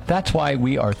lifestyle. That's why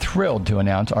we are thrilled to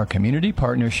announce our community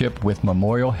partnership with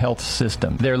Memorial Health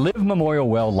System. Their Live Memorial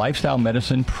Well Lifestyle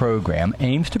Medicine program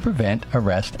aims to prevent,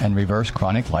 arrest, and reverse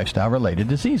chronic lifestyle-related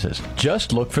diseases.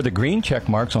 Just look for the green check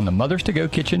marks on the Mother's To Go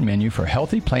Kitchen menu for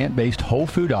healthy plant-based whole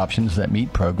food options that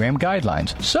meet program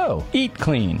guidelines. So, eat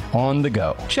clean on the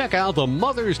go. Check out the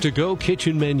Mother's To Go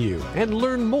Kitchen menu and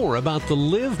learn more about the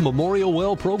Live Memorial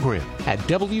Well program at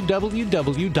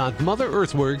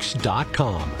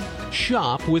www.motherearthworks.com.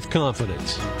 Shop with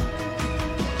confidence.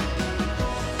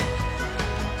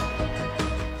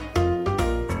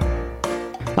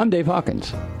 I'm Dave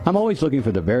Hawkins. I'm always looking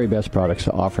for the very best products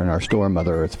to offer in our store,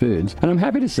 Mother Earth Foods, and I'm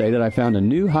happy to say that I found a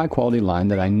new high-quality line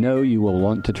that I know you will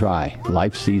want to try,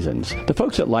 Life Seasons. The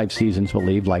folks at Life Seasons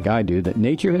believe, like I do, that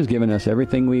nature has given us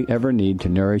everything we ever need to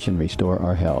nourish and restore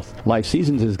our health. Life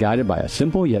Seasons is guided by a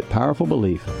simple yet powerful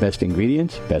belief: best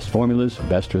ingredients, best formulas,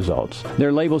 best results.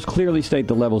 Their labels clearly state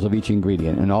the levels of each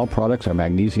ingredient, and all products are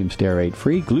magnesium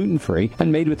stearate-free, gluten-free,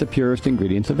 and made with the purest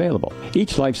ingredients available.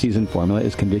 Each Life Season formula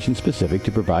is condition-specific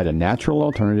to provide a natural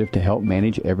alternative to help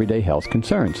manage everyday health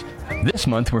concerns. This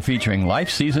month we're featuring Life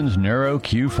Season's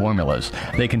NeuroQ formulas.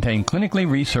 They contain clinically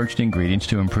researched ingredients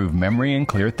to improve memory and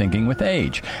clear thinking with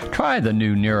age. Try the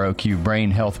new NeuroQ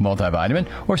Brain Health Multivitamin,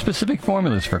 or specific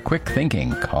formulas for quick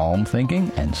thinking, calm thinking,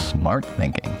 and smart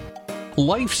thinking.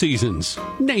 Life Seasons.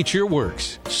 Nature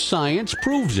works. Science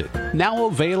proves it. Now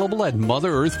available at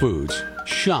Mother Earth Foods.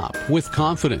 Shop with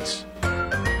confidence.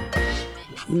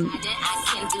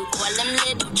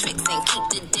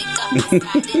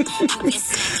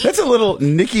 That's a little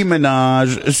Nicki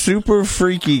Minaj, super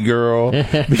freaky girl,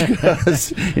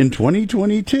 because in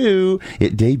 2022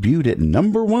 it debuted at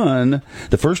number 1,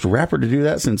 the first rapper to do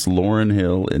that since Lauryn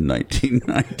Hill in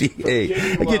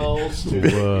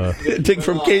 1998. Take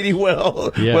from Katie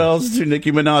Wells to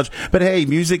Nicki Minaj. But hey,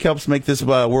 music helps make this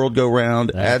world go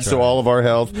round, adds to all of our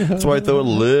health. That's why I throw a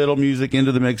little music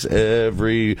into the mix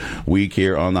every week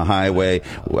here on the highway.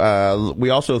 We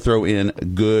also throw in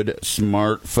good,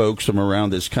 smart folks from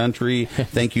around this country.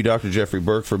 Thank you, Dr. Jeffrey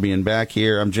Burke, for being back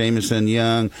here. I'm Jameson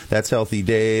Young. That's Healthy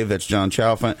Dave. That's John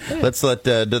Chalfant. Let's let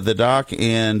the doc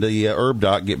and the herb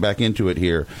doc get back into it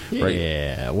here.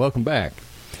 Yeah, welcome back.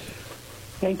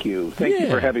 Thank you. Thank you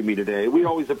for having me today. We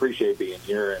always appreciate being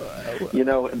here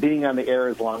and, being on the air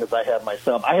as long as I have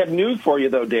myself. I have news for you,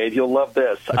 though, Dave. You'll love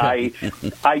this. Okay.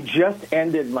 I just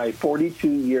ended my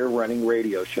 42-year running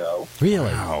radio show. Really?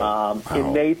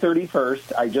 In May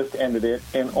 31st, I just ended it,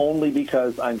 and only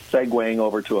because I'm segueing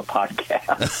over to a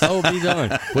podcast. Oh, be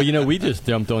darned. Well, we just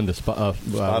jumped on to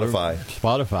Spotify.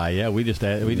 Spotify, yeah. We just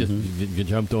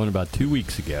jumped on about 2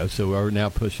 weeks ago, so we're now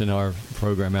pushing our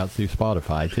program out through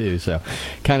Spotify, too, so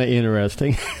kind of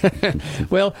interesting.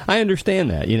 Well, I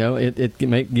understand that. It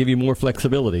can give you more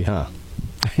flexibility, huh?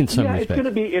 in some yeah, respects.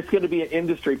 It's going to be an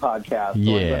industry podcast. So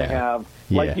Yeah. I'm going to have,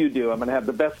 like you do, I'm going to have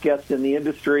the best guests in the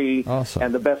industry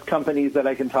and the best companies that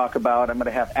I can talk about. I'm going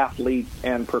to have athletes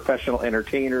and professional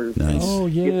entertainers. Nice. Oh,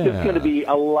 yeah. It's just going to be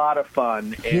a lot of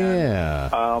fun.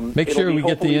 And, Make sure we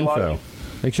get the info. launched.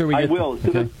 Make sure we get I will.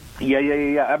 Okay.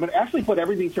 Yeah. I'm going to actually put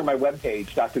everything through my webpage,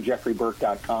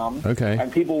 drjeffreyburke.com. Okay.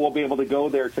 And people will be able to go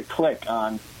there to click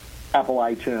on Apple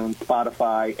iTunes,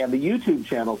 Spotify, and the YouTube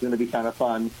channel is going to be kind of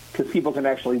fun because people can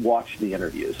actually watch the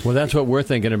interviews. Well, that's what we're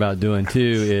thinking about doing, too,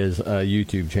 is a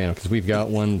YouTube channel, because we've got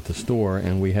one at the store,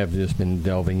 and we have just been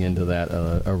delving into that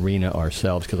arena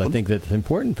ourselves, because I think that's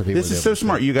important for people This is so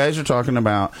smart. You guys are talking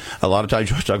about, a lot of times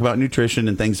you talk about nutrition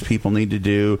and things people need to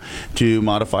do to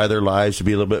modify their lives to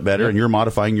be a little bit better, and you're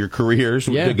modifying your careers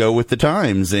to go with the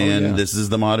times, and this is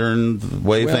the modern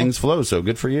way things flow, so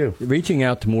good for you. Reaching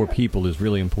out to more people is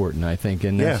really important, I think,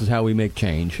 and this is how we make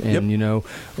change. And,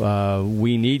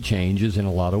 we need changes in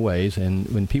a lot of ways, and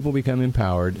when people become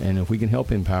empowered, and if we can help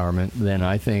empowerment, then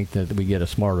I think that we get a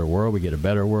smarter world, we get a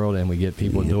better world, and we get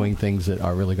people doing things that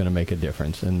are really going to make a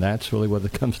difference. And that's really what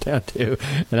it comes down to.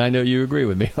 And I know you agree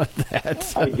with me on that.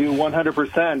 So. I do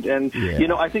 100%.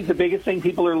 And, I think the biggest thing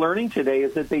people are learning today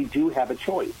is that they do have a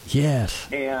choice.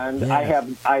 Yes. And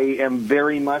I am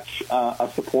very much a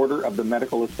supporter of the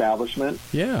medical establishment.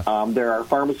 Yeah. There are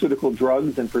pharmaceutical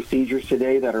drugs and procedures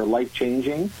today that are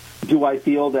life-changing. Do I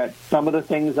feel that some of the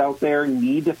things out there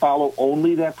need to follow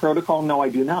only that protocol? No, I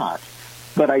do not.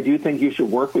 But I do think you should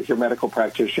work with your medical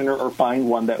practitioner or find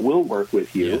one that will work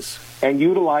with you and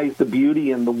utilize the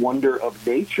beauty and the wonder of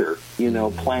nature,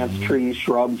 plants, trees,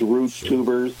 shrubs, roots,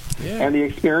 tubers, and the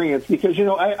experience. Because,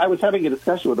 I was having a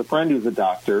discussion with a friend who's a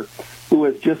doctor who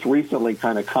has just recently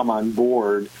kind of come on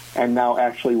board and now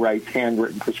actually writes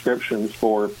handwritten prescriptions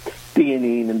for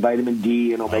theanine and vitamin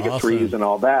D and omega-3s and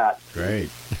all that. Great.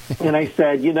 And I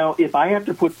said, if I have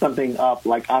to put something up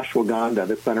like ashwagandha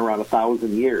that's been around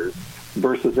 1,000 years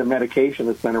versus a medication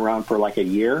that's been around for like a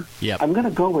year, I'm going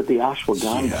to go with the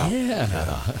ashwagandha.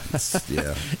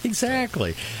 Yeah.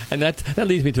 Exactly. And that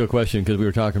leads me to a question, because we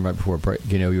were talking about before,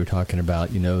 we were talking about,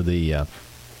 the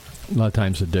a lot of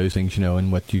times the dosings,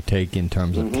 and what you take in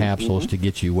terms of capsules to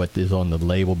get you what is on the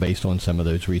label based on some of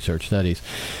those research studies.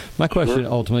 My question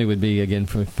ultimately would be, again,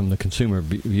 from the consumer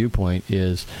viewpoint,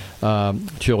 is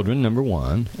children, number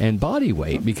one, and body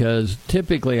weight, because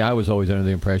typically I was always under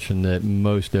the impression that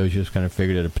most doses kind of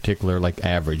figured at a particular,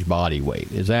 average body weight.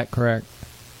 Is that correct?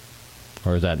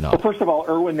 Or is that not? Well, first of all,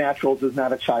 Irwin Naturals is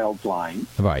not a child's line.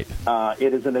 Right.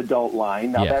 It is an adult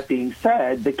line. Now, that being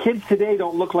said, the kids today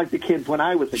don't look like the kids when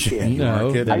I was a kid.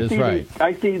 No, that is right.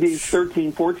 I see these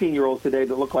 13, 14-year-olds today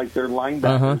that look like they're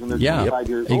linebackers and they're 25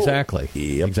 years old. Exactly.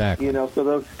 So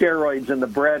those steroids and the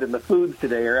bread and the foods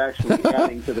today are actually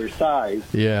adding to their size.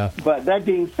 Yeah. But that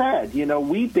being said,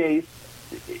 we base,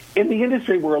 in the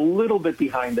industry, we're a little bit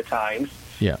behind the times,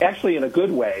 actually in a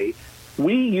good way.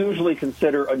 We usually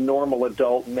consider a normal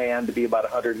adult man to be about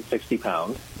 160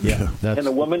 pounds, and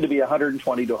a woman to be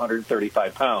 120 to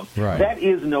 135 pounds. Right. That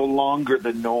is no longer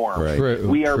the norm. Right.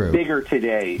 We are bigger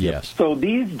today. Yes. So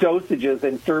these dosages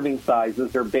and serving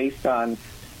sizes are based on,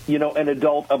 an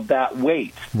adult of that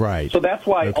weight. Right. So that's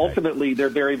why ultimately they're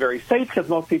very, very safe, because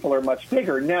most people are much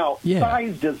bigger. Now,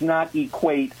 size does not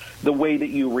equate the way that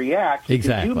you react.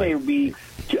 Exactly. You may be.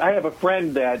 I have a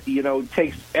friend that,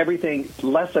 takes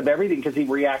less of everything because he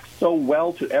reacts so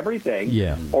well to everything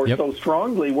so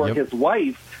strongly, where his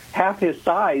wife, half his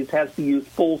size, has to use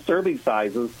full serving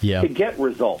sizes to get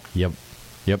results. Yep.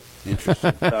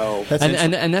 Interesting. So,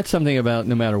 and that's something about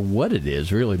no matter what it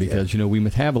is, really, because we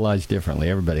metabolize differently,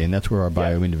 everybody, and that's where our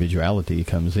bioindividuality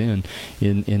comes in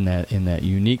that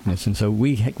uniqueness. And so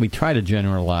we try to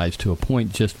generalize to a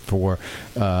point just for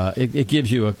it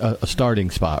gives you a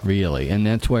starting spot, really, and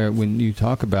that's where when you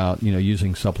talk about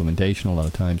using supplementation a lot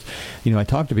of times, I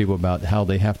talk to people about how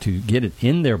they have to get it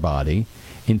in their body.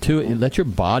 Let your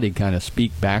body kind of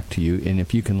speak back to you, and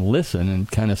if you can listen and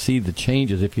kind of see the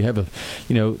changes, if you have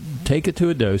take it to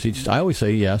a dosage. I always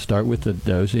say, start with the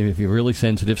dose. If you're really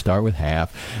sensitive, start with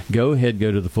half. Go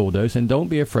to the full dose, and don't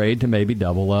be afraid to maybe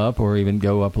double up or even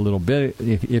go up a little bit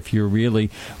if you're really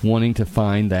wanting to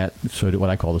find that sort of what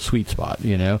I call the sweet spot,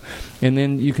 and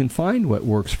then you can find what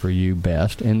works for you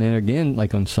best. And then again,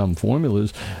 like on some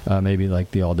formulas, maybe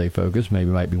like the All Day Focus, maybe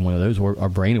might be one of those, or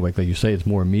Brain Awake, like you say, it's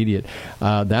more immediate.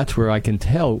 that's where I can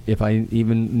tell if I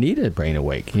even need a brain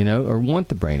awake, or want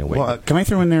the brain awake. Well, can I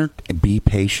throw in there, be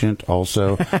patient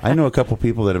also? I know a couple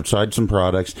people that have tried some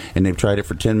products, and they've tried it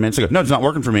for 10 minutes. They go, no, it's not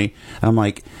working for me. I'm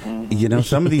like,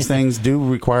 some of these things do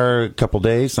require a couple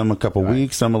days, some a couple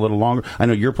weeks, some a little longer. I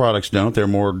know your products don't. They're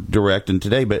more direct in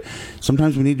today, but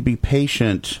sometimes we need to be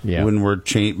patient when we're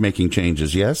making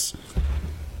changes, yes?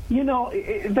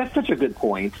 That's such a good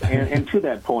point. And to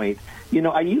that point,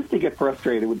 I used to get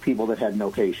frustrated with people that had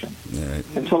no patience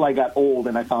until I got old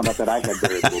and I found out that I had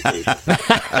very little patience.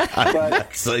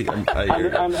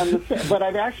 But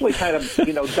I've actually kind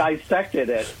of, dissected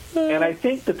it. And I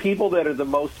think the people that are the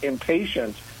most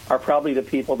impatient are probably the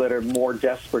people that are more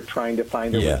desperate trying to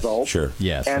find a result. Sure.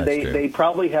 Yes, and they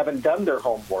probably haven't done their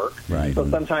homework. Right. So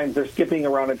sometimes they're skipping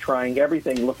around and trying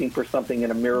everything, looking for something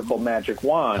in a miracle magic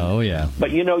wand. Oh, yeah.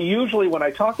 But, usually when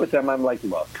I talk with them, I'm like,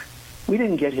 look, we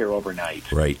didn't get here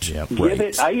overnight. Right. Yep.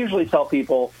 I usually tell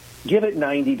people, give it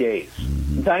 90 days.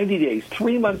 90 days,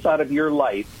 3 months out of your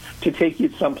life to take you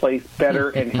someplace better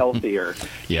and healthier.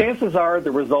 Chances are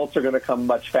the results are going to come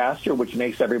much faster, which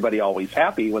makes everybody always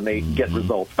happy when they get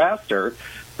results faster.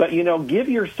 But, give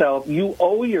yourself, you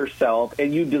owe yourself,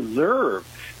 and you deserve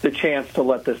the chance to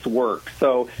let this work.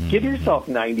 So give yourself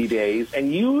 90 days,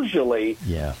 and usually,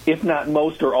 if not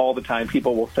most or all the time,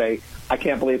 people will say, I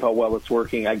can't believe how well it's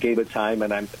working. I gave it time,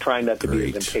 and I'm trying not to be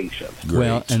as impatient.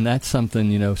 Well, and that's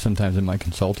something, sometimes in my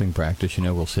consulting practice,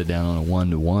 we'll sit down on a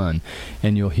one-to-one,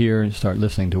 and you'll hear and start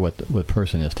listening to what the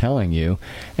person is telling you.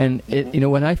 And,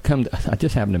 when it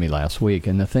just happened to me last week,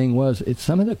 and the thing was, it's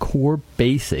some of the core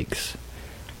basics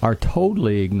are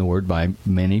totally ignored by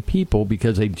many people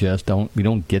because we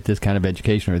don't get this kind of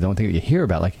education or don't think you hear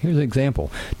about. Like, here's an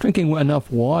example. Drinking enough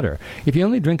water. If you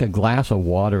only drink a glass of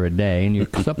water a day and you're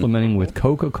supplementing with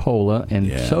Coca-Cola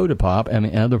and soda pop,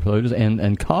 other products,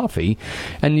 and coffee,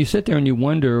 and you sit there and you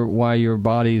wonder why your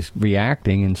body's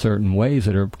reacting in certain ways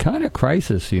that are kind of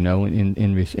crisis,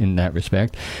 in that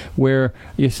respect, where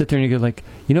you sit there and you go like,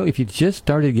 if you just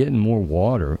started getting more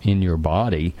water in your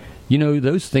body,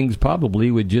 those things probably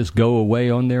would just go away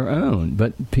on their own.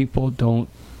 But people don't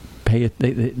pay it.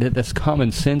 That's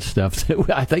common sense stuff that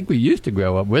I think we used to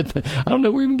grow up with. I don't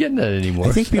know we're even getting that anymore.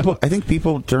 I think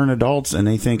people turn adults and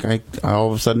they think all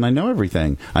of a sudden I know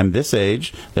everything. I'm this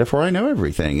age, therefore I know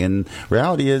everything. And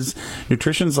reality is,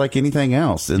 nutrition's like anything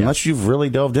else. Unless you've really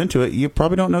delved into it, you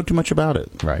probably don't know too much about it.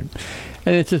 Right.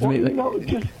 And it's just go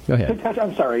ahead.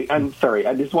 I'm sorry.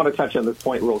 I just want to touch on this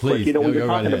point real quick. We were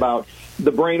talking about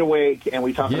the brain awake, and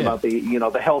we talked about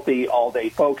the healthy all day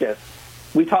focus.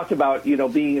 We talked about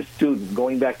being a student,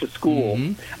 going back to school.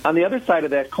 On the other side of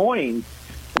that coin,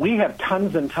 we have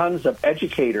tons and tons of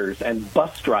educators and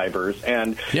bus drivers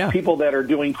and people that are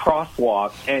doing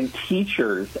crosswalks and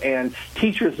teachers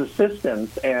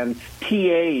assistants and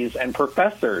TAs and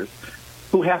professors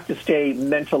who have to stay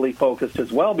mentally focused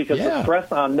as well because the stress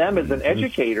on them as an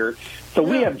educator. So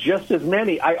we have just as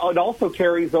many. It also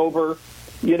carries over,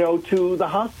 to the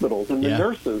hospitals and the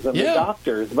nurses and the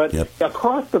doctors. But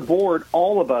across the board,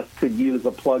 all of us could use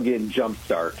a plug-in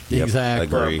jumpstart. Exactly.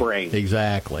 For our brain.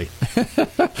 Exactly.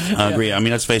 I agree. I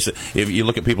mean, let's face it. If you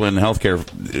look at people in the healthcare,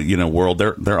 world,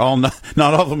 they're all not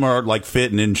all of them are like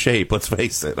fit and in shape. Let's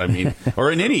face it. I mean,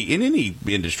 or in any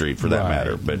industry for that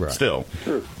matter. But still.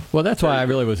 True. Well, that's why I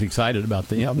really was excited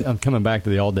about I'm coming back to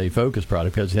the all-day focus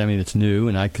product because, it's new,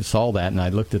 and I saw that, and I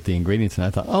looked at the ingredients, and I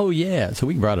thought, oh, yeah. So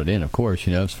we brought it in, of course,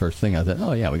 it's the first thing. I thought,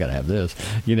 oh, yeah, we got to have this.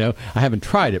 I haven't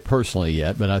tried it personally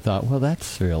yet, but I thought, well,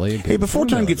 that's really a good. Hey, before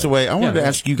time gets away, I wanted to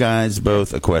ask you guys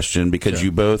both a question because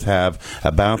you both have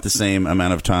about the same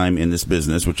amount of time in this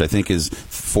business, which I think is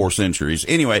 4 centuries.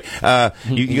 Anyway,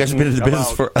 you guys have been in the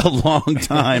business for a long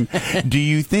time. Do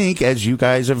you think, as you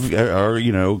guys are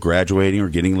graduating or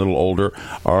getting a little older,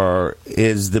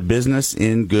 is the business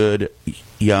in good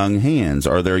young hands?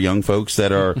 Are there young folks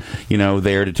that are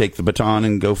there to take the baton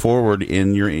and go forward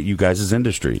in you guys'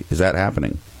 industry? Is that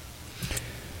happening?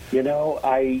 God,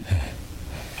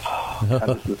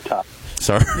 this is tough.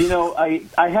 Sorry.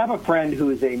 I have a friend who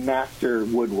is a master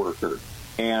woodworker,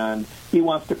 and he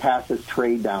wants to pass his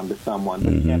trade down to someone,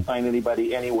 but he can't find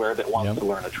anybody anywhere that wants to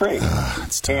learn a trade.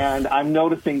 And I'm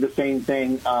noticing the same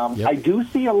thing. I do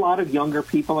see a lot of younger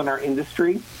people in our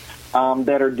industry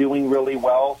that are doing really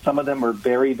well. Some of them are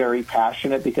very, very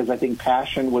passionate because I think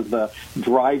passion was the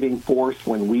driving force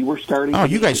when we were starting. Oh,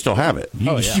 you guys still have it.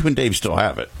 You and Dave still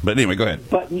have it. But anyway, go ahead.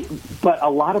 But a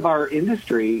lot of our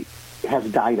industry has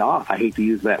died off. I hate to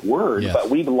use that word, but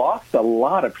we've lost a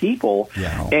lot of people.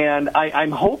 And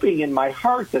I'm hoping in my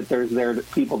heart that there's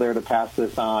people there to pass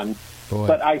this on.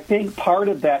 But I think part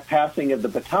of that passing of the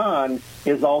baton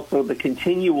is also the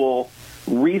continual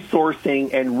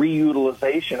resourcing and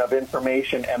reutilization of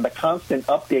information and the constant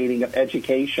updating of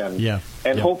education.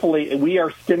 And hopefully we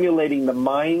are stimulating the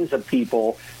minds of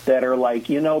people that are like,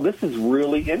 this is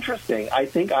really interesting. I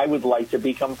think I would like to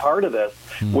become part of this,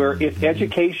 where if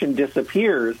education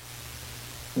disappears,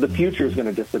 the future is going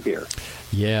to disappear.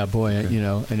 Yeah, boy,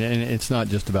 and it's not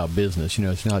just about business,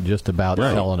 it's not just about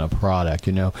selling a product,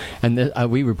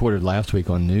 And we reported last week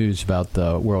on news about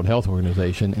the World Health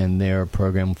Organization and their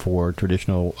program for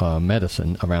traditional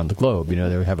medicine around the globe.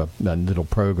 They have a little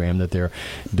program that they're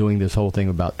doing this whole thing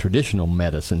about traditional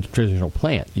medicine, traditional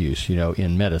plant use,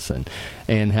 in medicine,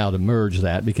 and how to merge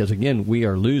that, because, again, we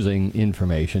are losing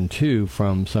information, too,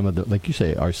 from some of the, like you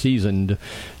say, our seasoned,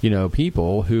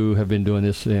 people who have been doing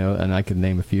this, and I could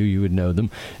name a few, you would know them.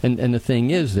 And the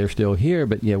thing is, they're still here,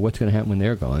 but what's going to happen when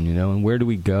they're gone, and where do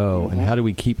we go, and how do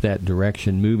we keep that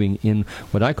direction moving in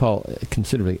what I call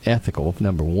considerably ethical,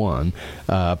 number one,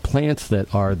 plants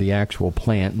that are the actual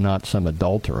plant, not some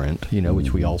adulterant,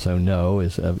 which we also know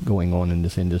is going on in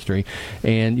this industry,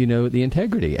 and, the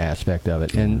integrity aspect of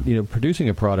it, and, producing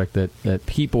a product that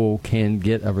people can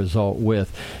get a result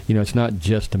with, it's not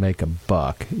just to make a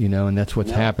buck, and that's what's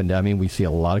happened. I mean, we see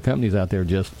a lot of companies out there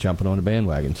just jumping on a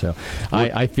bandwagon, so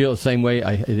I feel the same way.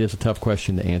 It is a tough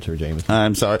question to answer, James.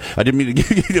 I'm sorry. I didn't mean to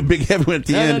give you a big head at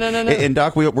the end. No. And,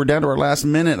 Doc, we're down to our last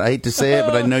minute. I hate to say it,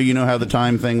 but I know you know how the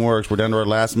time thing works. We're down to our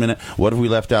last minute. What have we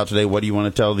left out today? What do you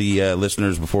want to tell the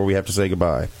listeners before we have to say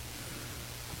goodbye?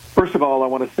 First of all, I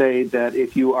want to say that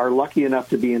if you are lucky enough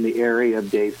to be in the area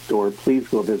of Dave's store, please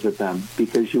go visit them,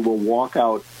 because you will walk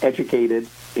out educated,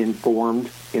 informed,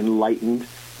 enlightened,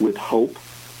 with hope,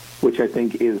 which I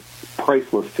think is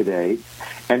priceless today.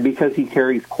 And because he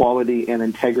carries quality and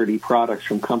integrity products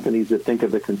from companies that think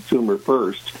of the consumer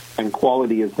first, and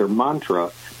quality is their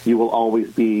mantra, you will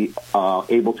always be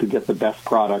able to get the best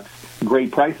products.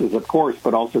 Great prices, of course,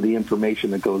 but also the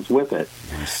information that goes with it.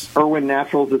 Yes. Irwin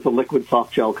Naturals is a liquid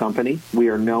soft gel company. We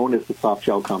are known as the soft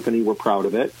gel company. We're proud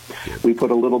of it. We put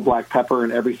a little black pepper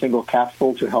in every single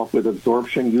capsule to help with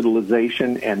absorption,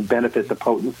 utilization, and benefit the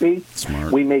potency.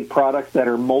 Smart. We make products that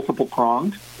are multiple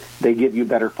pronged. They give you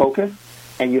better focus,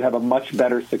 and you have a much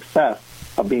better success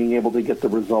of being able to get the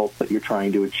results that you're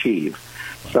trying to achieve.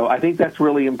 So I think that's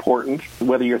really important,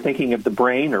 whether you're thinking of the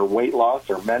brain or weight loss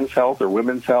or men's health or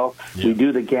women's health. Yeah. We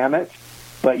do the gamut,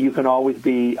 but you can always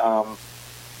be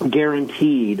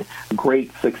guaranteed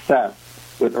great success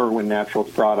with Irwin Naturals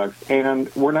products.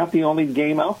 And we're not the only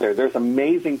game out there. There's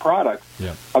amazing products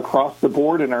across the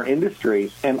board in our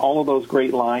industry, and all of those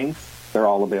great lines, they're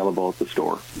all available at the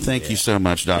store. Thank you so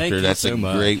much, Doctor. That's a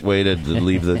great way to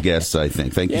leave the guests, I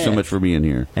think. Thank you so much for being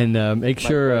here. And make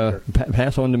sure,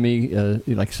 pass on to me,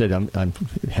 like I said, I'm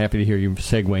happy to hear you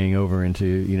segueing over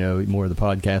into, more of the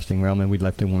podcasting realm, and we'd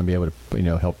definitely want to be able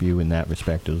to, help you in that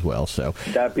respect as well. So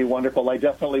that'd be wonderful. I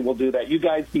definitely will do that. You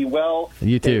guys be well,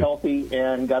 you too. Stay healthy,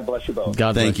 and God bless you both.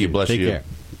 God bless Thank you. Bless Take you. Care.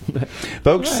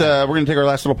 Folks, we're going to take our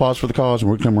last little pause for the cause, and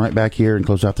we're going to come right back here and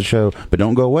close out the show. But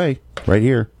don't go away, right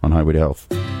here on Highway to Health.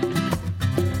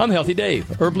 I'm Healthy Dave,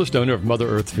 herbalist owner of Mother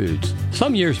Earth Foods.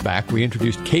 Some years back, we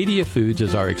introduced Cadia Foods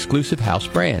as our exclusive house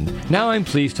brand. Now I'm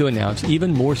pleased to announce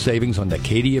even more savings on the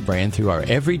Cadia brand through our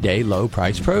everyday low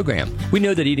price program. We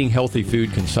know that eating healthy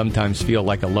food can sometimes feel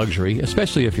like a luxury,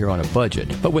 especially if you're on a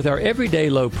budget. But with our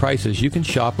everyday low prices, you can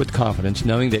shop with confidence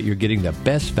knowing that you're getting the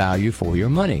best value for your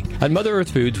money. At Mother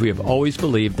Earth Foods, we have always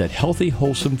believed that healthy,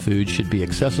 wholesome food should be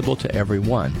accessible to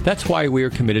everyone. That's why we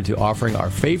are committed to offering our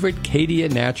favorite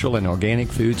Cadia natural and organic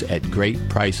foods at great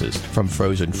prices. From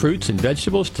frozen fruits and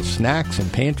vegetables to snacks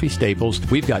and pantry staples,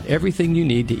 we've got everything you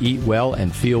need to eat well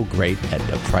and feel great at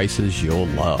the prices you'll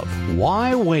love.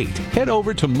 Why wait? Head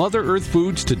over to Mother Earth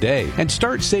Foods today and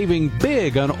start saving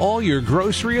big on all your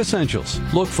grocery essentials.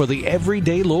 Look for the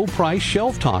everyday low price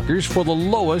shelf talkers for the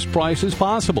lowest prices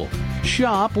possible.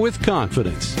 Shop with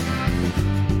confidence.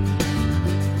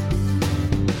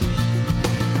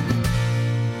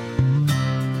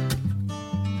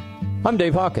 I'm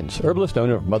Dave Hawkins, herbalist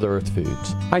owner of Mother Earth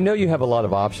Foods. I know you have a lot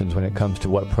of options when it comes to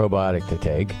what probiotic to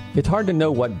take. It's hard to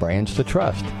know what brands to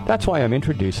trust. That's why I'm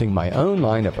introducing my own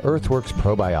line of Earthworks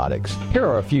probiotics. Here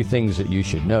are a few things that you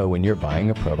should know when you're buying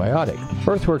a probiotic.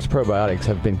 Earthworks probiotics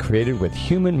have been created with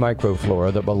human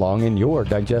microflora that belong in your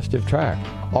digestive tract.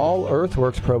 All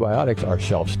Earthworks probiotics are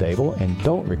shelf-stable and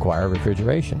don't require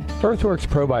refrigeration. Earthworks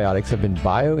probiotics have been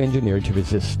bioengineered to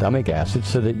resist stomach acid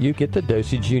so that you get the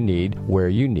dosage you need where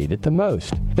you need it the to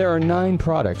most. There are 9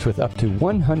 products with up to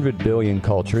 100 billion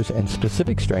cultures and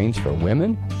specific strains for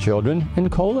women, children,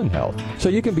 and colon health. So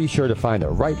you can be sure to find the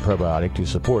right probiotic to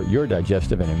support your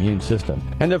digestive and immune system.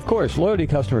 And of course, loyalty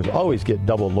customers always get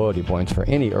double loyalty points for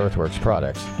any Earthworks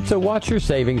products. So watch your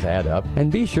savings add up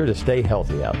and be sure to stay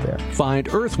healthy out there.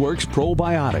 Find Earthworks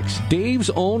Probiotics, Dave's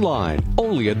own line,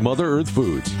 only at Mother Earth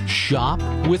Foods. Shop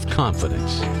with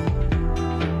confidence.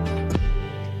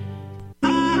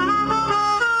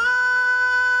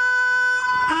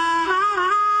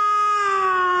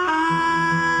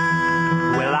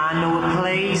 Well, I know a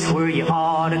place where you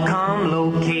ought to come,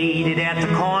 located at the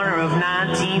corner of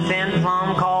 19th and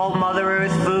Plum, called Mother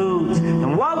Earth Foods.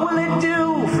 And what will it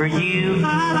do for you?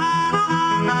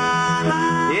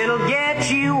 It'll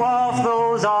get you off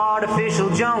those artificial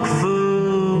junk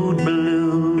food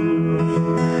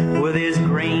blues, where there's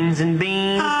grains and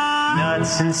beans,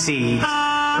 nuts and seeds,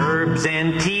 herbs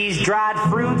and teas, dried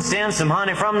fruits, and some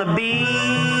honey from the bees.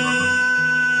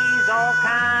 All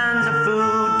kinds of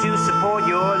food to support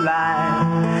your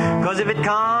life, 'cause if it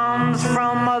comes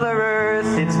from Mother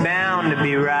Earth, it's bound to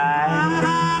be right.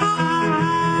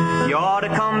 You ought to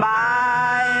come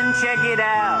by and check it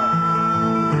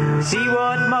out, see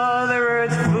what Mother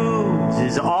Earth Foods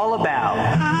is all about.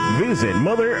 Visit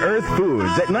Mother Earth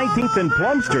Foods at 19th and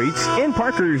Plum Streets in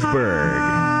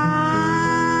Parkersburg.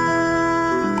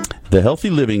 The Healthy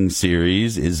Living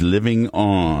series is living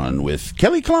on with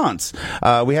Kelly Klontz.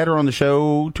 We had her on the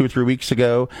show 2 or 3 weeks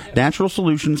ago. Natural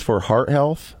solutions for heart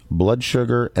health, blood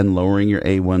sugar, and lowering your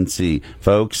A1C.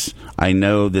 Folks, I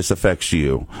know this affects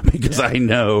you because I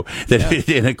know that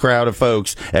in a crowd of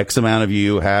folks, X amount of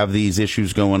you have these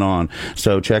issues going on.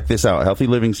 So check this out. Healthy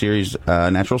Living series,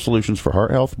 natural solutions for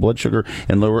heart health, blood sugar,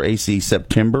 and lower AC,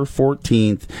 September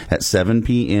 14th at 7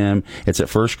 p.m. It's at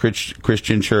First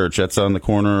Christian Church. That's on the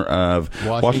corner of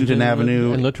Washington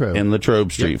Avenue and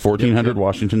Latrobe Street, 1400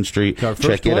 Washington Street.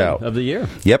 Check it out. Of the year.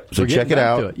 Yep. So check it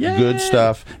out. Good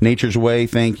stuff. Nature's Way.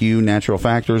 Thank you. Natural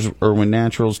Factors, Irwin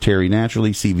Naturals, Terry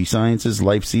Naturally, CV Sciences,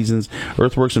 Life Seasons,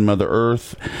 Earthworks, and Mother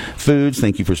Earth Foods.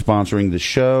 Thank you for sponsoring the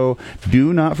show.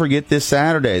 Do not forget this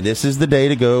Saturday. This is the day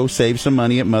to go save some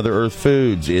money at Mother Earth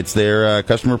Foods. It's their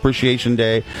Customer Appreciation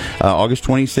Day, August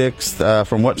 26th.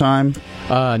 From what time?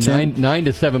 9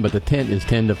 to 7, but the tent is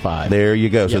 10 to 5. There you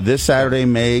go. So this Saturday,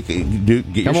 get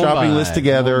your shopping list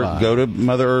together. Go to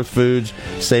Mother Earth Foods.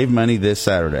 Save money this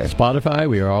Saturday. Spotify.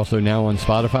 We are also now on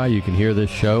Spotify. You can hear this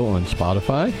show on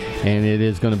Spotify, and it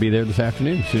is going to be there this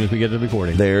afternoon as soon as we get to the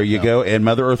recording. There you go. And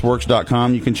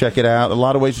MotherEarthWorks.com. You can check it out. A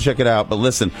lot of ways to check it out. But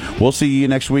listen, we'll see you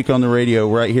next week on the radio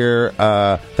right here.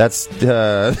 That's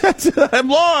I'm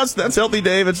lost. That's Healthy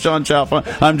Dave. It's John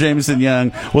Chalfant. I'm Jameson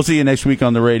Young. We'll see you next week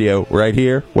on the radio right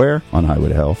here. Where? On Highway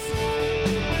to Health.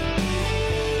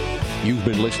 You've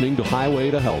been listening to Highway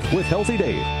to Health with Healthy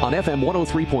Dave on FM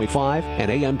 103.5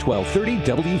 and AM 1230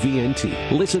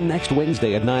 WVNT. Listen next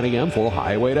Wednesday at 9 a.m. for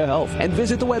Highway to Health and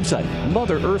visit the website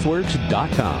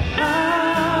MotherEarthworks.com.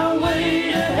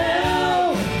 Highway to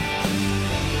Health.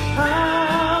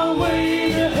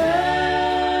 Highway to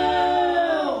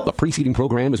Health. The preceding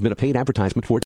program has been a paid advertisement for